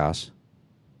broadcasts.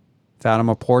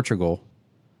 Fatima, Portugal,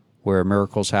 where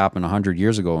miracles happened 100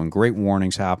 years ago and great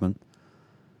warnings happened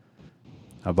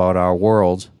about our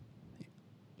world,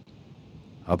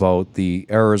 about the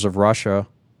errors of Russia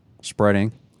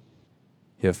spreading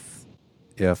if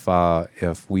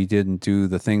we didn't do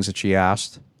the things that she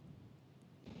asked,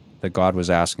 that God was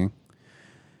asking.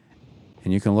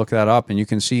 And you can look that up, and you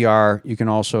can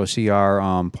also see our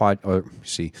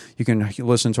you can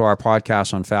listen to our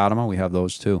podcast on Fatima. We have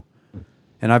those too.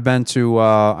 And I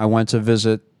went to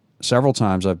visit several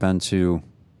times. I've been to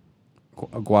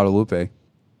Guadalupe,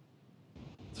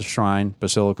 the shrine,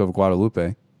 Basilica of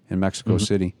Guadalupe in Mexico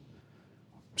City.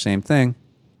 Same thing.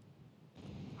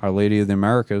 Our Lady of the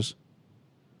Americas.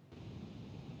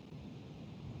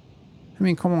 I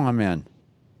mean, come on, man.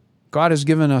 God has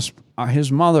given us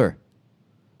His mother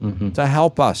to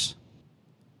help us.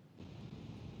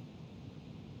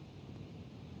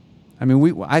 I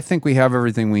mean, I think we have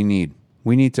everything we need.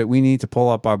 We need to pull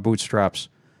up our bootstraps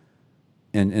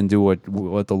and do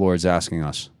what the Lord's asking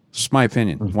us. It's my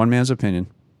opinion. One man's opinion.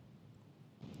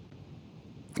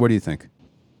 What do you think?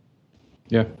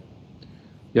 Yeah.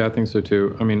 Yeah, I think so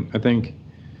too. I mean, I think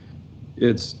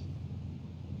first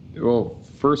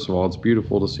of all, it's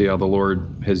beautiful to see how the Lord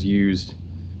has used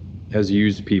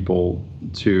people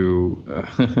to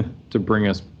to bring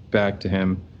us back to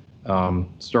Him,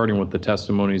 starting with the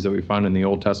testimonies that we find in the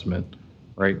Old Testament.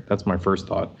 Right, that's my first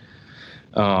thought.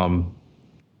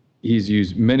 He's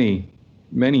used many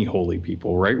holy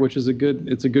people, right, which is a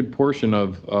good portion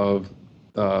of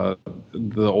the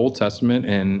Old Testament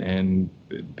and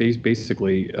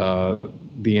basically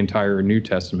the entire New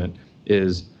Testament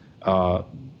is the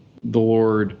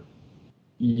Lord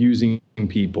using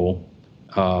people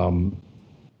to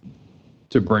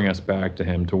bring us back to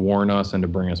Him, to warn us and to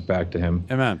bring us back to Him.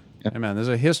 Amen. Amen. There's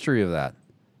a history of that,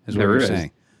 is what There you're is.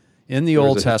 saying. In the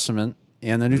Old Testament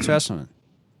and the New Testament.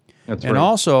 That's and right.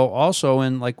 also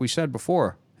in, like we said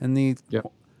before, in the...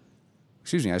 Yep.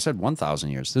 Excuse me, I said 1,000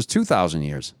 years. There's 2,000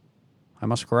 years. I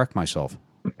must correct myself.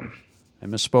 I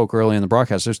misspoke early in the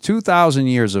broadcast. There's 2,000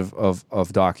 years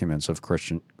of documents of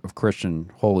Christian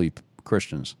holy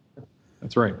Christians.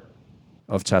 That's right.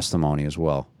 Of testimony as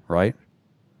well, right?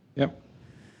 Yep.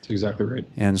 That's exactly right.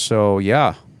 And so,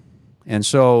 yeah. And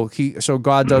so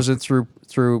God does it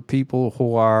through people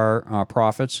who are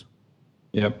prophets.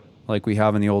 Yep. Like we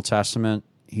have in the Old Testament.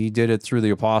 He did it through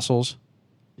the apostles.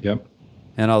 Yep.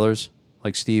 And others,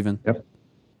 like Stephen. Yep.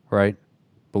 Right?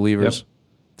 Believers. Yep.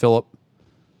 Philip.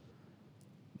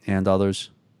 And others.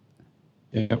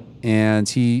 Yep. And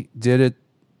he did it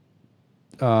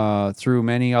through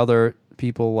many other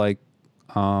people like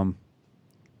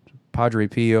Padre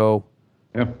Pio,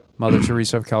 Yep. Mother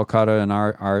Teresa of Calcutta, and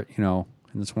our in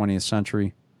the 20th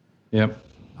century. Yep.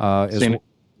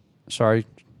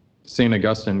 St.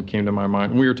 Augustine came to my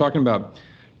mind. We were talking about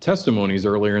testimonies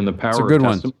earlier in the power That's a good of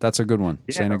one. testimony. That's a good one.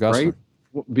 Yeah, St. Augustine.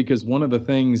 right? Because one of the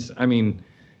things, I mean,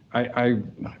 I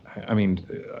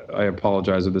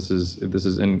apologize if this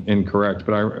is incorrect,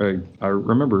 but I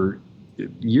remember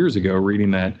years ago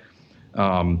reading that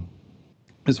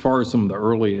as far as some of the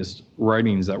earliest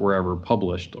writings that were ever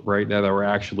published, right, that were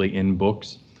actually in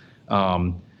books,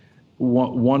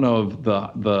 one of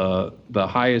the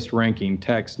highest ranking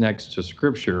texts next to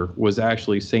Scripture was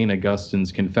actually St.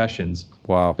 Augustine's Confessions.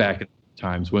 Wow. Back in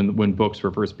times when books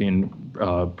were first being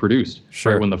produced,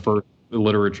 Sure. right, when the first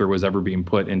literature was ever being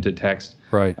put into text.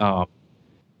 Right.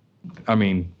 I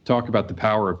mean, talk about the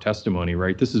power of testimony,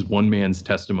 right? This is one man's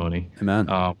testimony. Amen.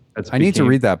 I need to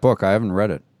read that book. I haven't read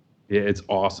it. Yeah, it's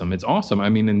awesome. It's awesome. I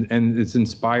mean, and it's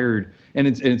inspired, and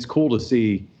it's cool to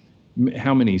see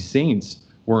how many saints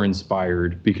were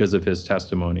inspired because of his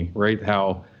testimony, right?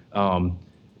 How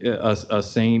a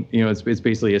saint, it's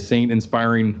basically a saint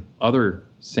inspiring other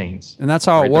saints. And that's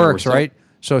how right, it works, right?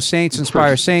 So saints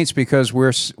inspire saints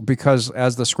because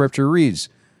as the Scripture reads,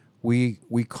 we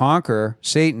conquer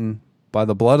Satan by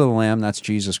the blood of the Lamb, that's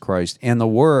Jesus Christ, and the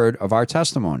word of our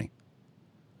testimony.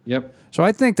 Yep. So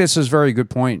I think this is a very good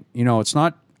point. It's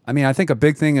not, I think a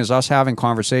big thing is us having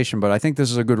conversation, but I think this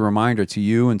is a good reminder to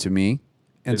you and to me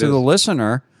and to the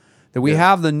listener that we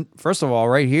have first of all,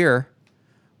 right here,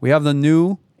 we have the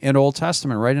New and Old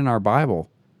Testament right in our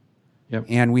Bible. Yep.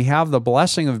 And we have the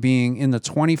blessing of being in the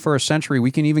 21st century.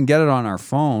 We can even get it on our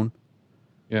phone.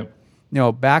 Yep.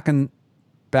 Back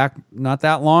not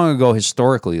that long ago,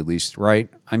 historically at least, right?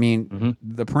 I mean,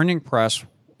 the printing press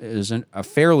is a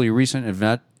fairly recent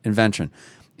invention.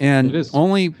 And It is.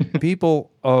 only people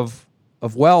of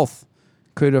wealth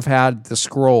could have had the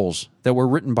scrolls that were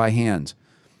written by hand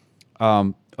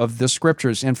of the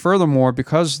Scriptures. And furthermore,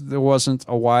 because there wasn't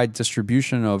a wide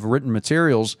distribution of written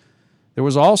materials, there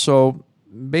was also,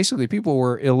 basically, people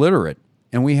were illiterate.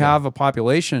 And we have a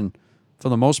population, for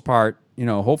the most part,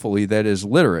 hopefully, that is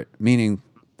literate, meaning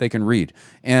they can read.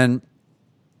 And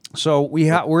so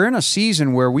we're in a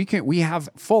season where we have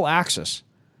full access.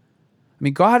 I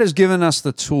mean, God has given us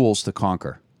the tools to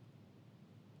conquer.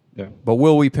 Yeah. But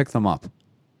will we pick them up?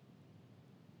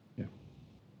 Yeah.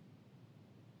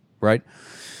 Right?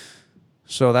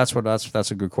 So that's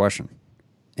a good question.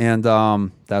 And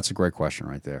that's a great question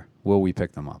right there. Will we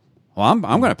pick them up? Well, I'm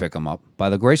going to pick them up. By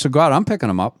the grace of God, I'm picking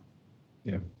them up.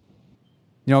 Yeah.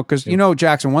 Because,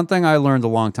 Jackson, one thing I learned a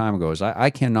long time ago is I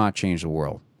cannot change the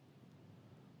world.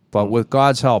 But with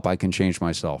God's help, I can change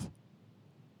myself.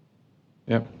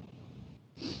 Yep.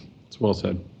 It's well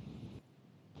said.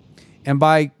 And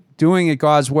by doing it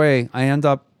God's way, I end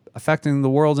up affecting the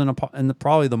world in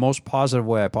probably the most positive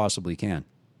way I possibly can.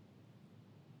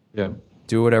 Yeah.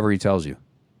 Do whatever He tells you.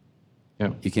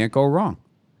 Yeah. You can't go wrong.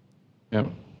 Yeah.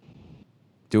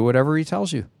 Do whatever He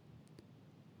tells you.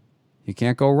 You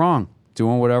can't go wrong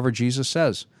doing whatever Jesus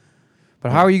says.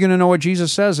 But how are you going to know what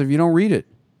Jesus says if you don't read it?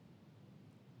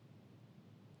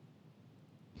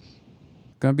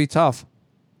 It's going to be tough.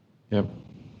 Yep.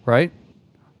 Right?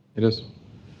 It is.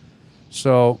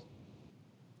 So,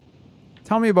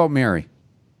 tell me about Mary.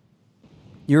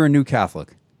 You're a new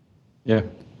Catholic. Yeah.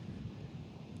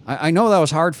 I know that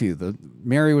was hard for you.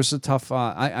 Mary was a tough. Do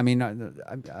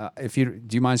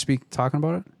you mind talking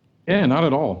about it? Yeah, not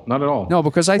at all. Not at all. No,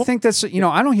 because I think that's, I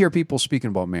don't hear people speaking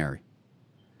about Mary.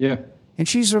 Yeah. And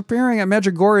she's appearing at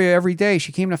Medjugorje every day.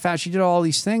 She came to fast. She did all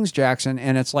these things, Jackson,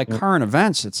 and it's like current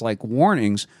events. It's like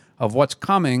warnings of what's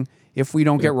coming if we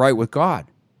don't get right with God.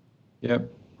 Yep.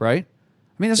 Right?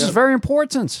 I mean, this is very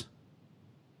important.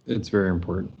 It's very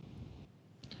important.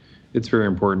 It's very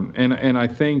important. And I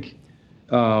think,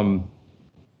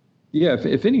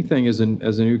 if anything, as a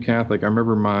new Catholic, I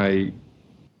remember my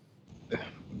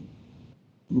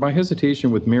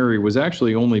hesitation with Mary was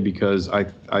actually only because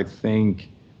I think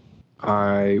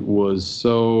I was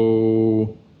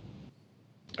still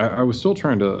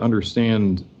trying to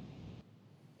understand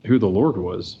who the Lord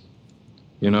was,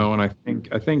 and I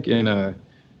think in a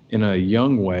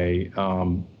young way,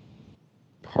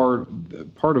 part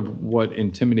of what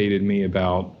intimidated me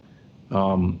about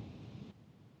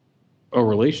a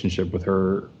relationship with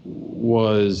her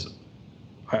was,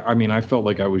 I felt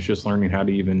like I was just learning how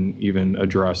to even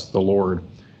address the Lord.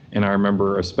 And I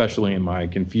remember, especially in my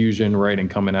confusion, right, and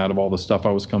coming out of all the stuff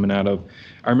I was coming out of,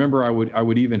 I remember I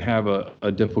would even have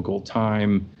a difficult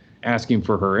time asking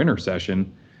for her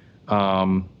intercession,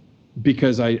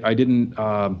 because I didn't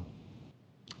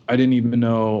even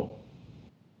know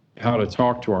how to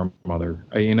talk to our mother.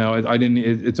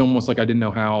 It's almost like I didn't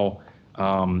know how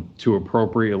to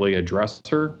appropriately address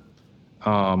her.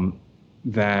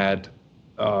 That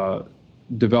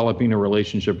developing a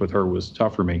relationship with her was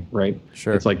tough for me, right?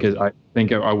 Sure. It's like, 'cause I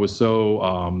think I was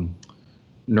so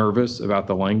nervous about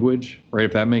the language, right?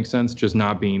 If that makes sense, just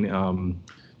not being,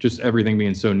 just everything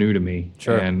being so new to me.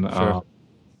 Sure. And sure.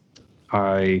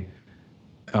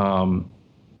 And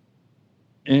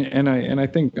I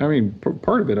think, I mean,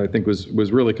 part of it I think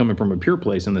was really coming from a pure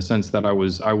place, in the sense that I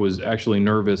was actually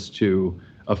nervous to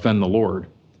offend the Lord,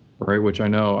 right? Which I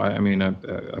know, I mean,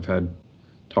 I've had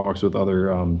talks with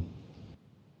other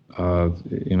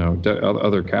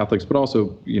other Catholics, but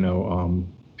also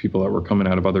people that were coming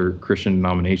out of other Christian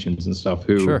denominations and stuff,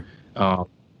 who Sure.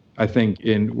 I think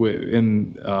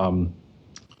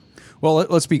Well,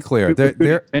 let's be clear.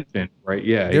 There intention, right?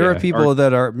 there are people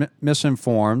that are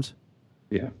misinformed.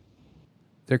 Yeah.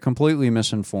 They're completely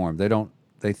misinformed.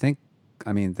 They think,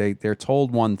 I mean, they're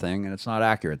told one thing and it's not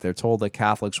accurate. They're told that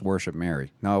Catholics worship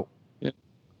Mary. No. Yeah.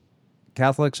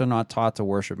 Catholics are not taught to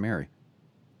worship Mary.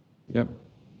 Yep.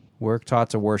 We're taught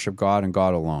to worship God and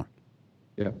God alone.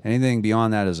 Yep. Anything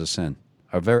beyond that is a sin,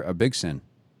 a big sin.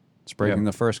 It's breaking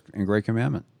the first and great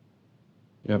commandment.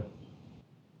 Yep.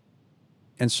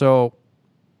 And so,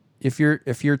 if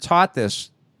you're taught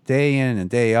this day in and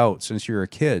day out since you're a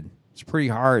kid, it's pretty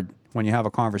hard when you have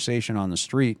a conversation on the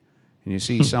street and you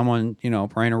see someone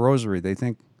praying a rosary. They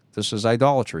think this is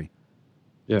idolatry,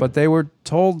 but they were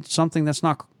told something that's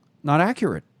not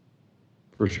accurate.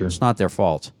 For sure. It's not their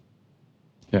fault.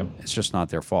 Yeah. It's just not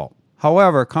their fault.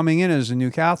 However, coming in as a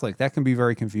new Catholic, that can be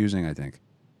very confusing, I think.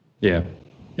 Yeah,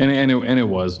 and it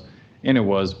was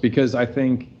because I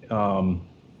think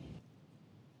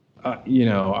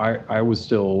I was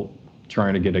still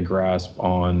trying to get a grasp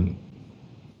on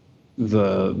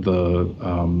the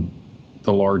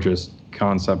largest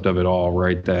concept of it all,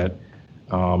 right? That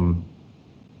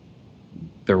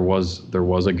there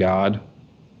was a God,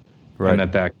 right?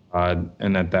 And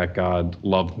that God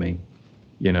loved me,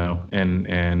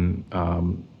 and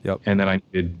Yep. and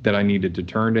that I needed to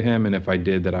turn to Him, and if I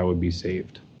did, that I would be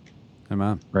saved.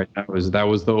 Amen. Right. That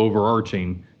was the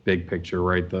overarching big picture,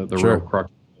 right? The Sure.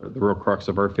 real crux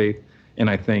of our faith.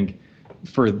 And I think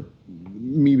for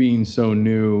me being so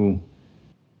new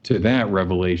to that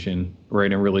revelation,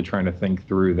 right, and really trying to think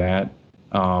through that,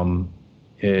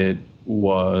 it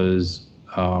was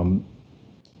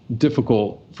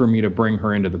difficult for me to bring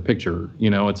her into the picture.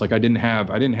 It's like I didn't have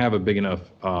a big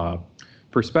enough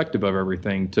perspective of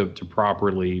everything to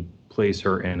properly place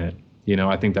her in it.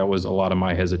 I think that was a lot of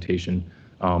my hesitation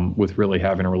with really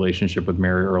having a relationship with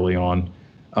Mary early on.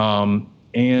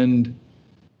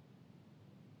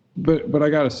 But I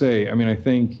got to say, I mean, I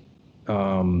think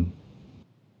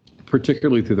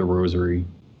particularly through the rosary,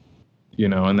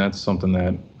 and that's something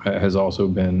that has also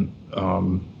been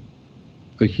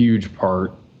a huge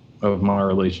part of my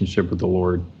relationship with the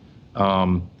Lord.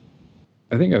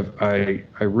 I think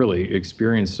I really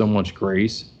experienced so much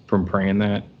grace from praying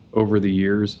that over the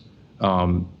years.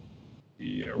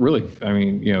 Really, I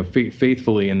mean,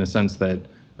 faithfully, in the sense that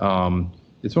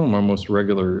it's one of my most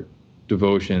regular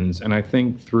devotions. And I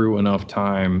think through enough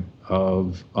time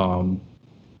of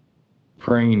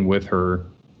praying with her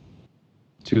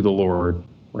to the Lord,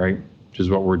 right, which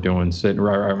is what we're doing,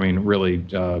 really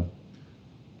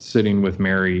sitting with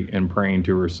Mary and praying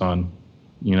to her Son,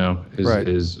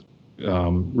 is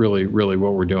really, really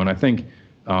what we're doing. I think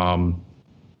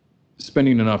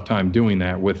spending enough time doing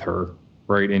that with her,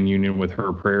 right, in union with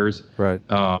her prayers, Right.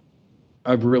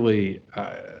 I've really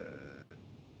I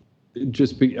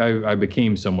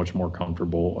became so much more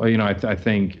comfortable. I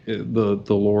think the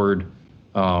Lord,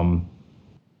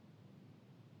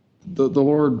 the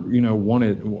Lord,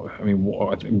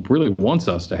 I think really wants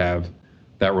us to have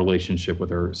that relationship with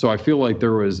her. So I feel like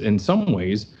there was, in some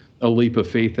ways, a leap of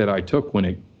faith that I took when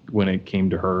it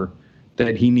came to her,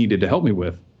 that He needed to help me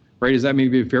with. Right? Is that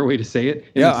maybe a fair way to say it?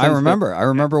 Yeah, I remember. I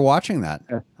remember watching that.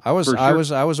 I was sure.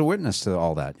 a witness to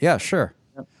all that. Yeah, sure.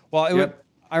 Yep. Well,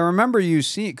 I remember you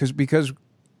seeing because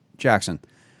Jackson,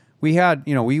 we had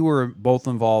we were both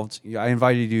involved. I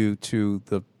invited you to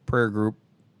the prayer group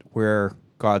where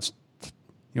God's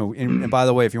and by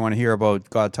the way, if you want to hear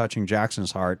about God touching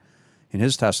Jackson's heart in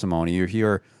his testimony, you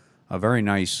hear a very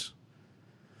nice,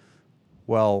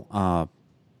 well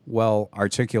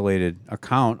articulated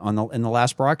account in the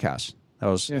last broadcast. That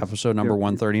was episode number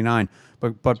 139.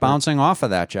 But bouncing off of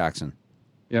that, Jackson.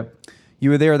 Yep.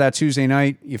 You were there that Tuesday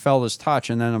night. You felt his touch,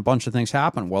 and then a bunch of things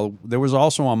happened. Well, there was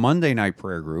also a Monday night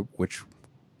prayer group, which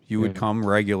you would come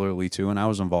regularly to, and I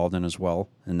was involved in as well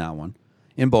in that one,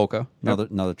 in Boca,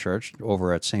 another church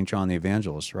over at St. John the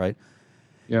Evangelist, right?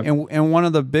 Yep. And one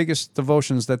of the biggest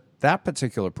devotions that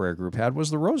particular prayer group had was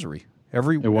the Rosary.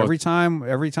 Every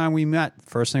time we met,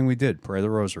 first thing we did, pray the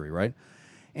Rosary, right?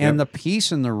 And the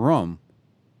peace in the room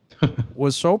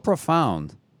was so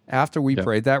profound after we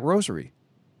prayed that Rosary.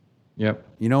 Yep.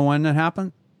 You know when that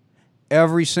happened?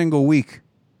 Every single week.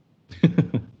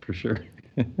 For sure.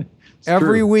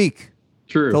 Every week.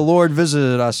 True. The Lord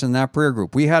visited us in that prayer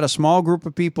group. We had a small group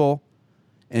of people,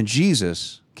 and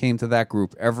Jesus came to that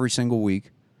group every single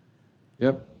week.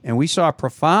 Yep. And we saw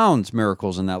profound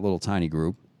miracles in that little tiny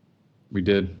group. We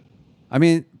did. I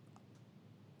mean,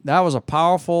 that was a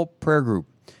powerful prayer group,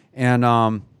 and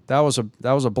that was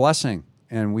a blessing.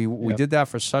 And we did that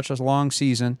for such a long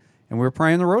season, and we were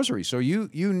praying the rosary. So you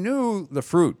knew the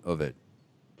fruit of it,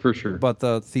 For sure. but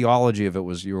the theology of it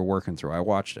was you were working through. I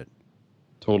watched it,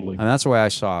 Totally. and that's the way I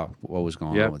saw what was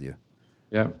going on with you.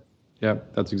 Yeah. Yeah.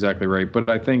 That's exactly right. But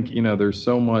I think,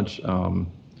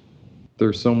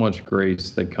 there's so much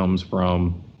grace that comes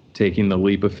from taking the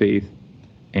leap of faith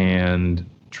and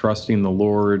trusting the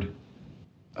Lord,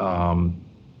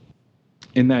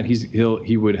 in that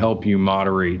he would help you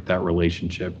moderate that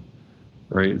relationship,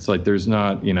 right? It's like there's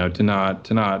not, to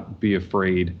not be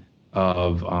afraid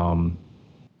of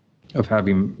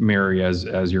having Mary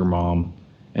as your mom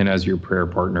and as your prayer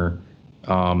partner,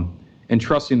 and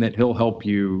trusting that he'll help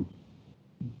you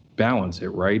balance it,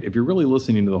 right? If you're really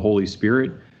listening to the Holy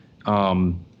Spirit,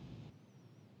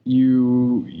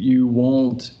 you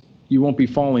won't be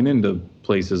falling into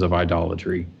places of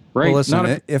idolatry, right? Well,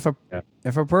 listen,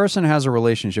 if a person has a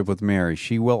relationship with Mary,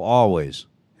 she will always,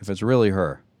 if it's really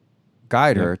her,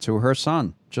 guide her to her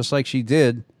son, just like she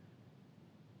did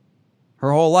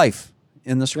her whole life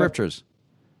in the scriptures.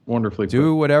 Wonderfully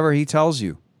Do whatever he tells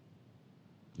you.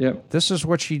 Yep. This is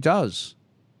what she does.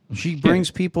 She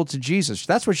brings people to Jesus.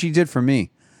 That's what she did for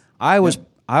me. I was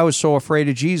so afraid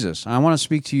of Jesus. I want to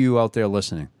speak to you out there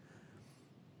listening.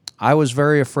 I was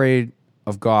very afraid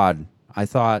of God. I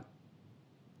thought,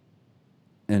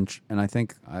 and I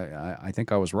think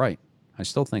I was right. I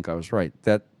still think I was right.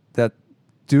 That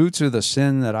due to the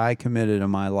sin that I committed in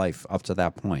my life up to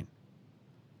that point,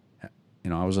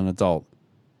 I was an adult.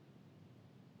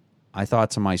 I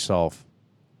thought to myself,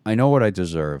 I know what I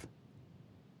deserve.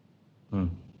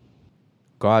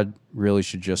 God really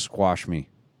should just squash me.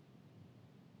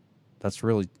 That's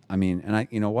really, and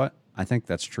you know what? I think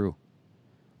that's true.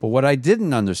 But what I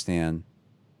didn't understand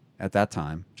at that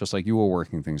time, just like you were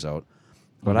working things out,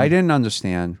 what I didn't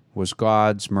understand was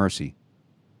God's mercy.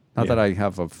 Not that I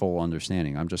have a full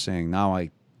understanding. I'm just saying now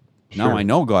I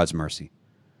know God's mercy.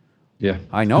 Yeah.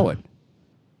 I know it.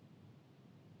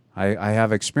 I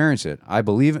have experienced it. I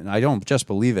believe it. I don't just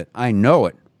believe it. I know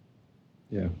it.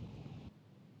 Yeah.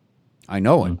 I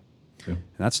know it. Yeah. And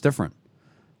that's different.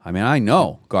 I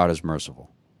know God is merciful.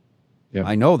 Yeah.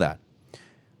 I know that.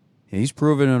 He's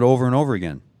proven it over and over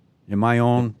again in my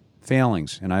own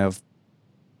failings, and I have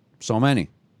so many.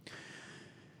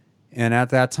 And at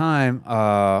that time,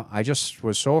 I just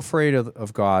was so afraid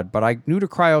of God, but I knew to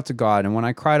cry out to God. And when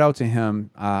I cried out to him,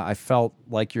 I felt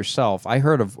like yourself. I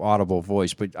heard an audible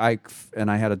voice, but I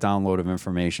had a download of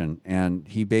information. And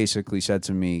he basically said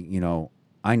to me,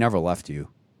 I never left you.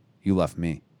 You left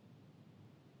me.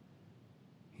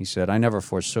 He said, I never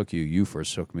forsook you. You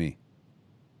forsook me.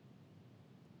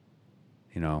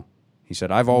 He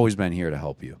said, I've always been here to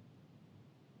help you.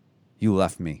 You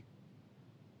left me.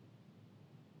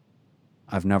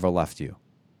 I've never left you.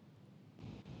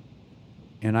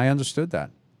 And I understood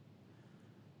that.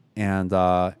 And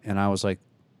I was like,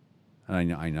 I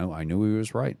knew he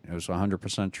was right. It was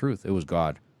 100% truth. It was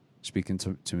God speaking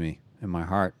to me in my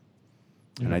heart.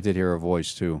 Mm-hmm. And I did hear a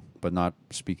voice too, but not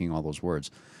speaking all those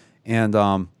words. And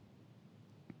that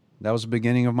was the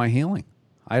beginning of my healing.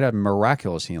 I had a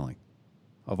miraculous healing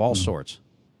of all sorts.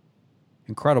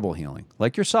 Incredible healing.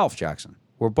 Like yourself, Jackson.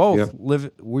 We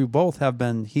both have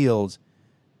been healed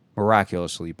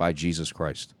miraculously by Jesus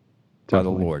Christ, by the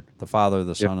Lord, the Father,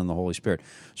 the Son, and the Holy Spirit.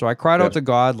 So I cried out to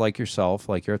God like yourself,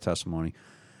 like your testimony.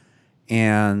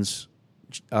 And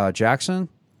Jackson,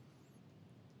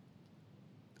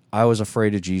 I was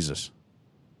afraid of Jesus.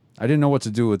 I didn't know what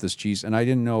to do with this Jesus, and I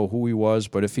didn't know who he was,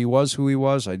 but if he was who he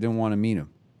was, I didn't want to meet him.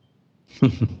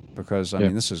 Because,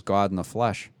 this is God in the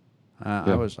flesh.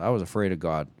 I was afraid of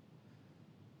God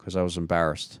because I was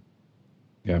embarrassed.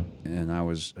 Yeah. And I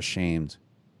was ashamed.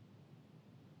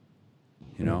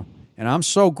 And I'm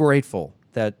so grateful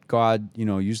that God,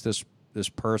 used this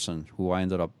person who I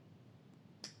ended up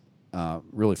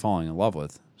really falling in love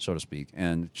with, so to speak.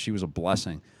 And she was a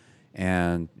blessing.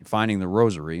 And finding the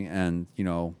rosary, and,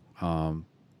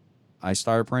 I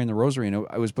started praying the rosary, and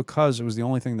it was because it was the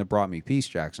only thing that brought me peace,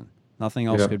 Jackson. Nothing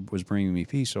else was bringing me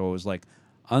peace, so it was like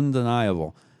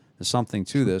undeniable. There's something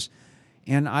to this.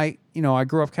 And I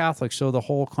grew up Catholic, so the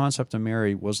whole concept of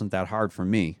Mary wasn't that hard for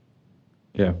me.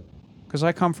 Yeah. Because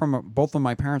I come from, both of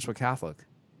my parents were Catholic,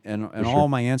 and all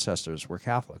my ancestors were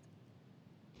Catholic.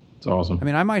 It's awesome.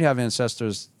 I might have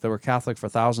ancestors that were Catholic for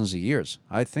thousands of years.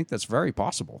 I think that's very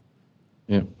possible.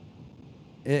 Yeah.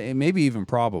 It may be even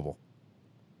probable.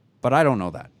 But I don't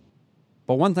know that.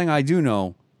 But one thing I do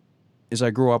know is I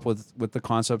grew up with the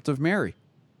concept of Mary.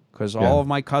 Because all of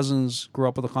my cousins grew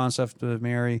up with the concept of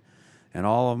Mary, and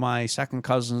all of my second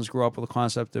cousins grew up with the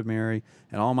concept of Mary,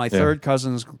 and all my third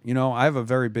cousins, I have a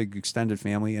very big extended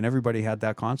family, and everybody had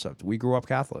that concept. We grew up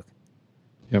Catholic.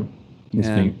 Yep. That's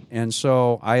neat. And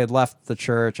so I had left the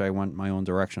church. I went my own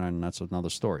direction, and that's another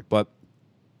story. But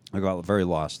I got very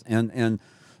lost. And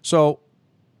so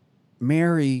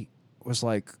Mary was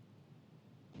like,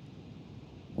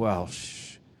 well,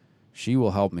 she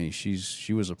will help me.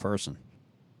 She was a person.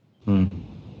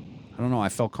 I don't know. I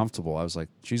felt comfortable. I was like,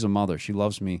 she's a mother. She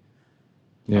loves me.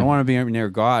 I don't want to be near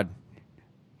God.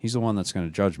 He's the one that's going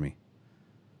to judge me.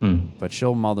 But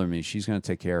she'll mother me. She's going to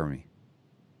take care of me.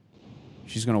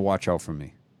 She's going to watch out for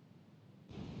me.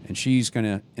 And she's going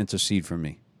to intercede for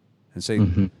me and say,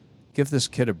 give this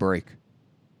kid a break.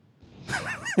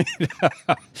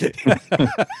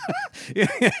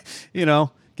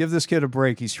 Give this kid a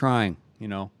break. He's trying.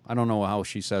 I don't know how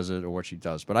she says it or what she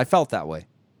does, but I felt that way.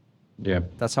 Yeah.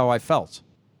 That's how I felt.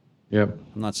 Yep.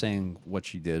 I'm not saying what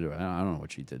she did, or I don't know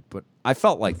what she did, but I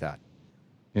felt like that,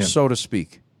 Yeah. so to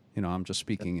speak. I'm just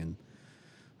speaking,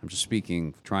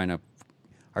 trying to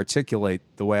articulate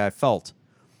the way I felt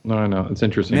No, it's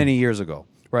interesting. many years ago,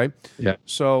 right? Yeah.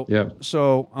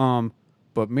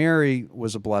 But Mary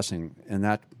was a blessing, and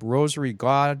that rosary,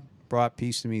 God brought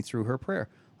peace to me through her prayer,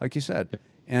 like you said.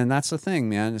 And that's the thing,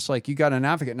 man. It's like you got an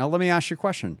advocate. Now, let me ask you a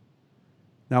question.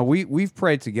 Now, we've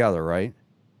prayed together, right?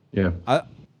 Yeah.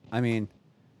 I mean,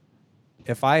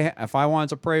 if I wanted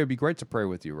to pray, it would be great to pray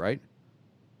with you, right?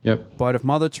 Yep. But if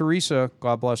Mother Teresa,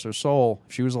 God bless her soul,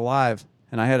 if she was alive,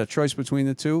 and I had a choice between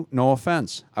the two, no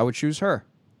offense, I would choose her.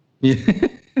 Yeah.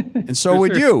 And so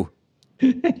would you.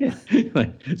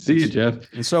 See you,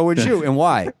 Jeff. And so would you. And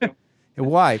why? And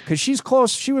why? Because she's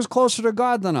close. She was closer to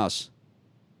God than us.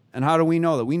 And how do we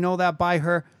know that? We know that by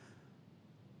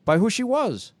who she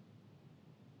was.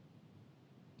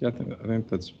 Yeah, I think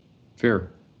that's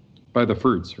fair. By the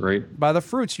fruits, right? By the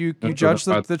fruits, you judge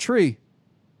the tree.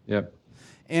 Yep.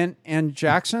 And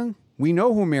Jackson, we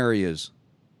know who Mary is.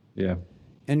 Yeah.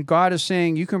 And God is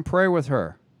saying, you can pray with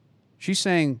her. She's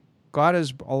saying, God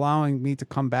is allowing me to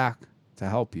come back to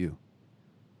help you.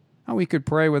 Now, we could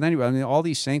pray with anybody. I mean, all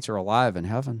these saints are alive in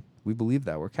heaven. We believe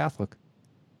that. We're Catholic.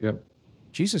 Yep.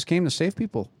 Jesus came to save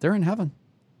people. They're in heaven.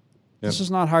 Yep. This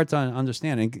is not hard to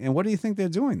understand. And what do you think they're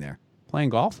doing there? Playing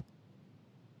golf?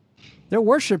 They're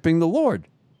worshiping the Lord.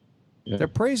 Yep. They're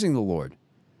praising the Lord.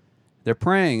 They're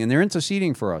praying, and they're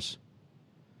interceding for us.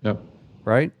 Yep.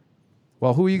 Right?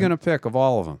 Well, who are you going to pick of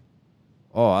all of them?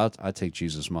 Oh, I'd take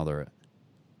Jesus' mother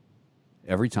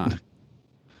every time.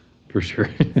 For sure.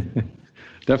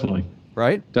 Definitely.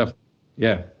 Right?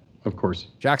 Yeah, of course.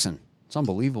 Jackson, it's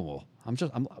unbelievable.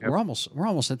 We're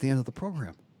almost at the end of the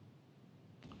program.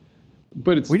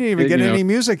 But we didn't even get any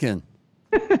music in.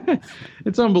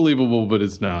 It's unbelievable, but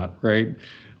it's not, right?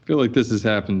 I feel like this has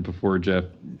happened before, Jeff.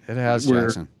 It has,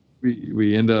 Jackson.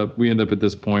 We end up at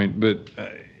this point, but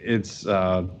it's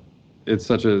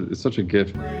such a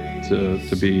gift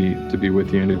to be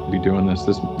with you and to be doing this.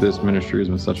 This ministry has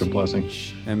been such a blessing.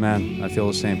 Amen. I feel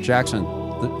the same. Jackson,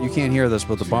 you can't hear this,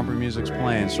 but the bumper music's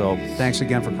playing. So thanks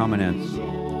again for coming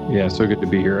in. Yeah, so good to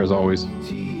be here as always.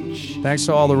 Thanks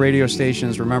to all the radio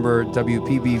stations. Remember,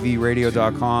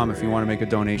 WPBVradio.com if you want to make a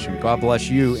donation. God bless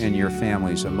you and your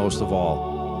families, and most of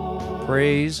all,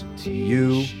 praise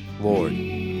you, Lord.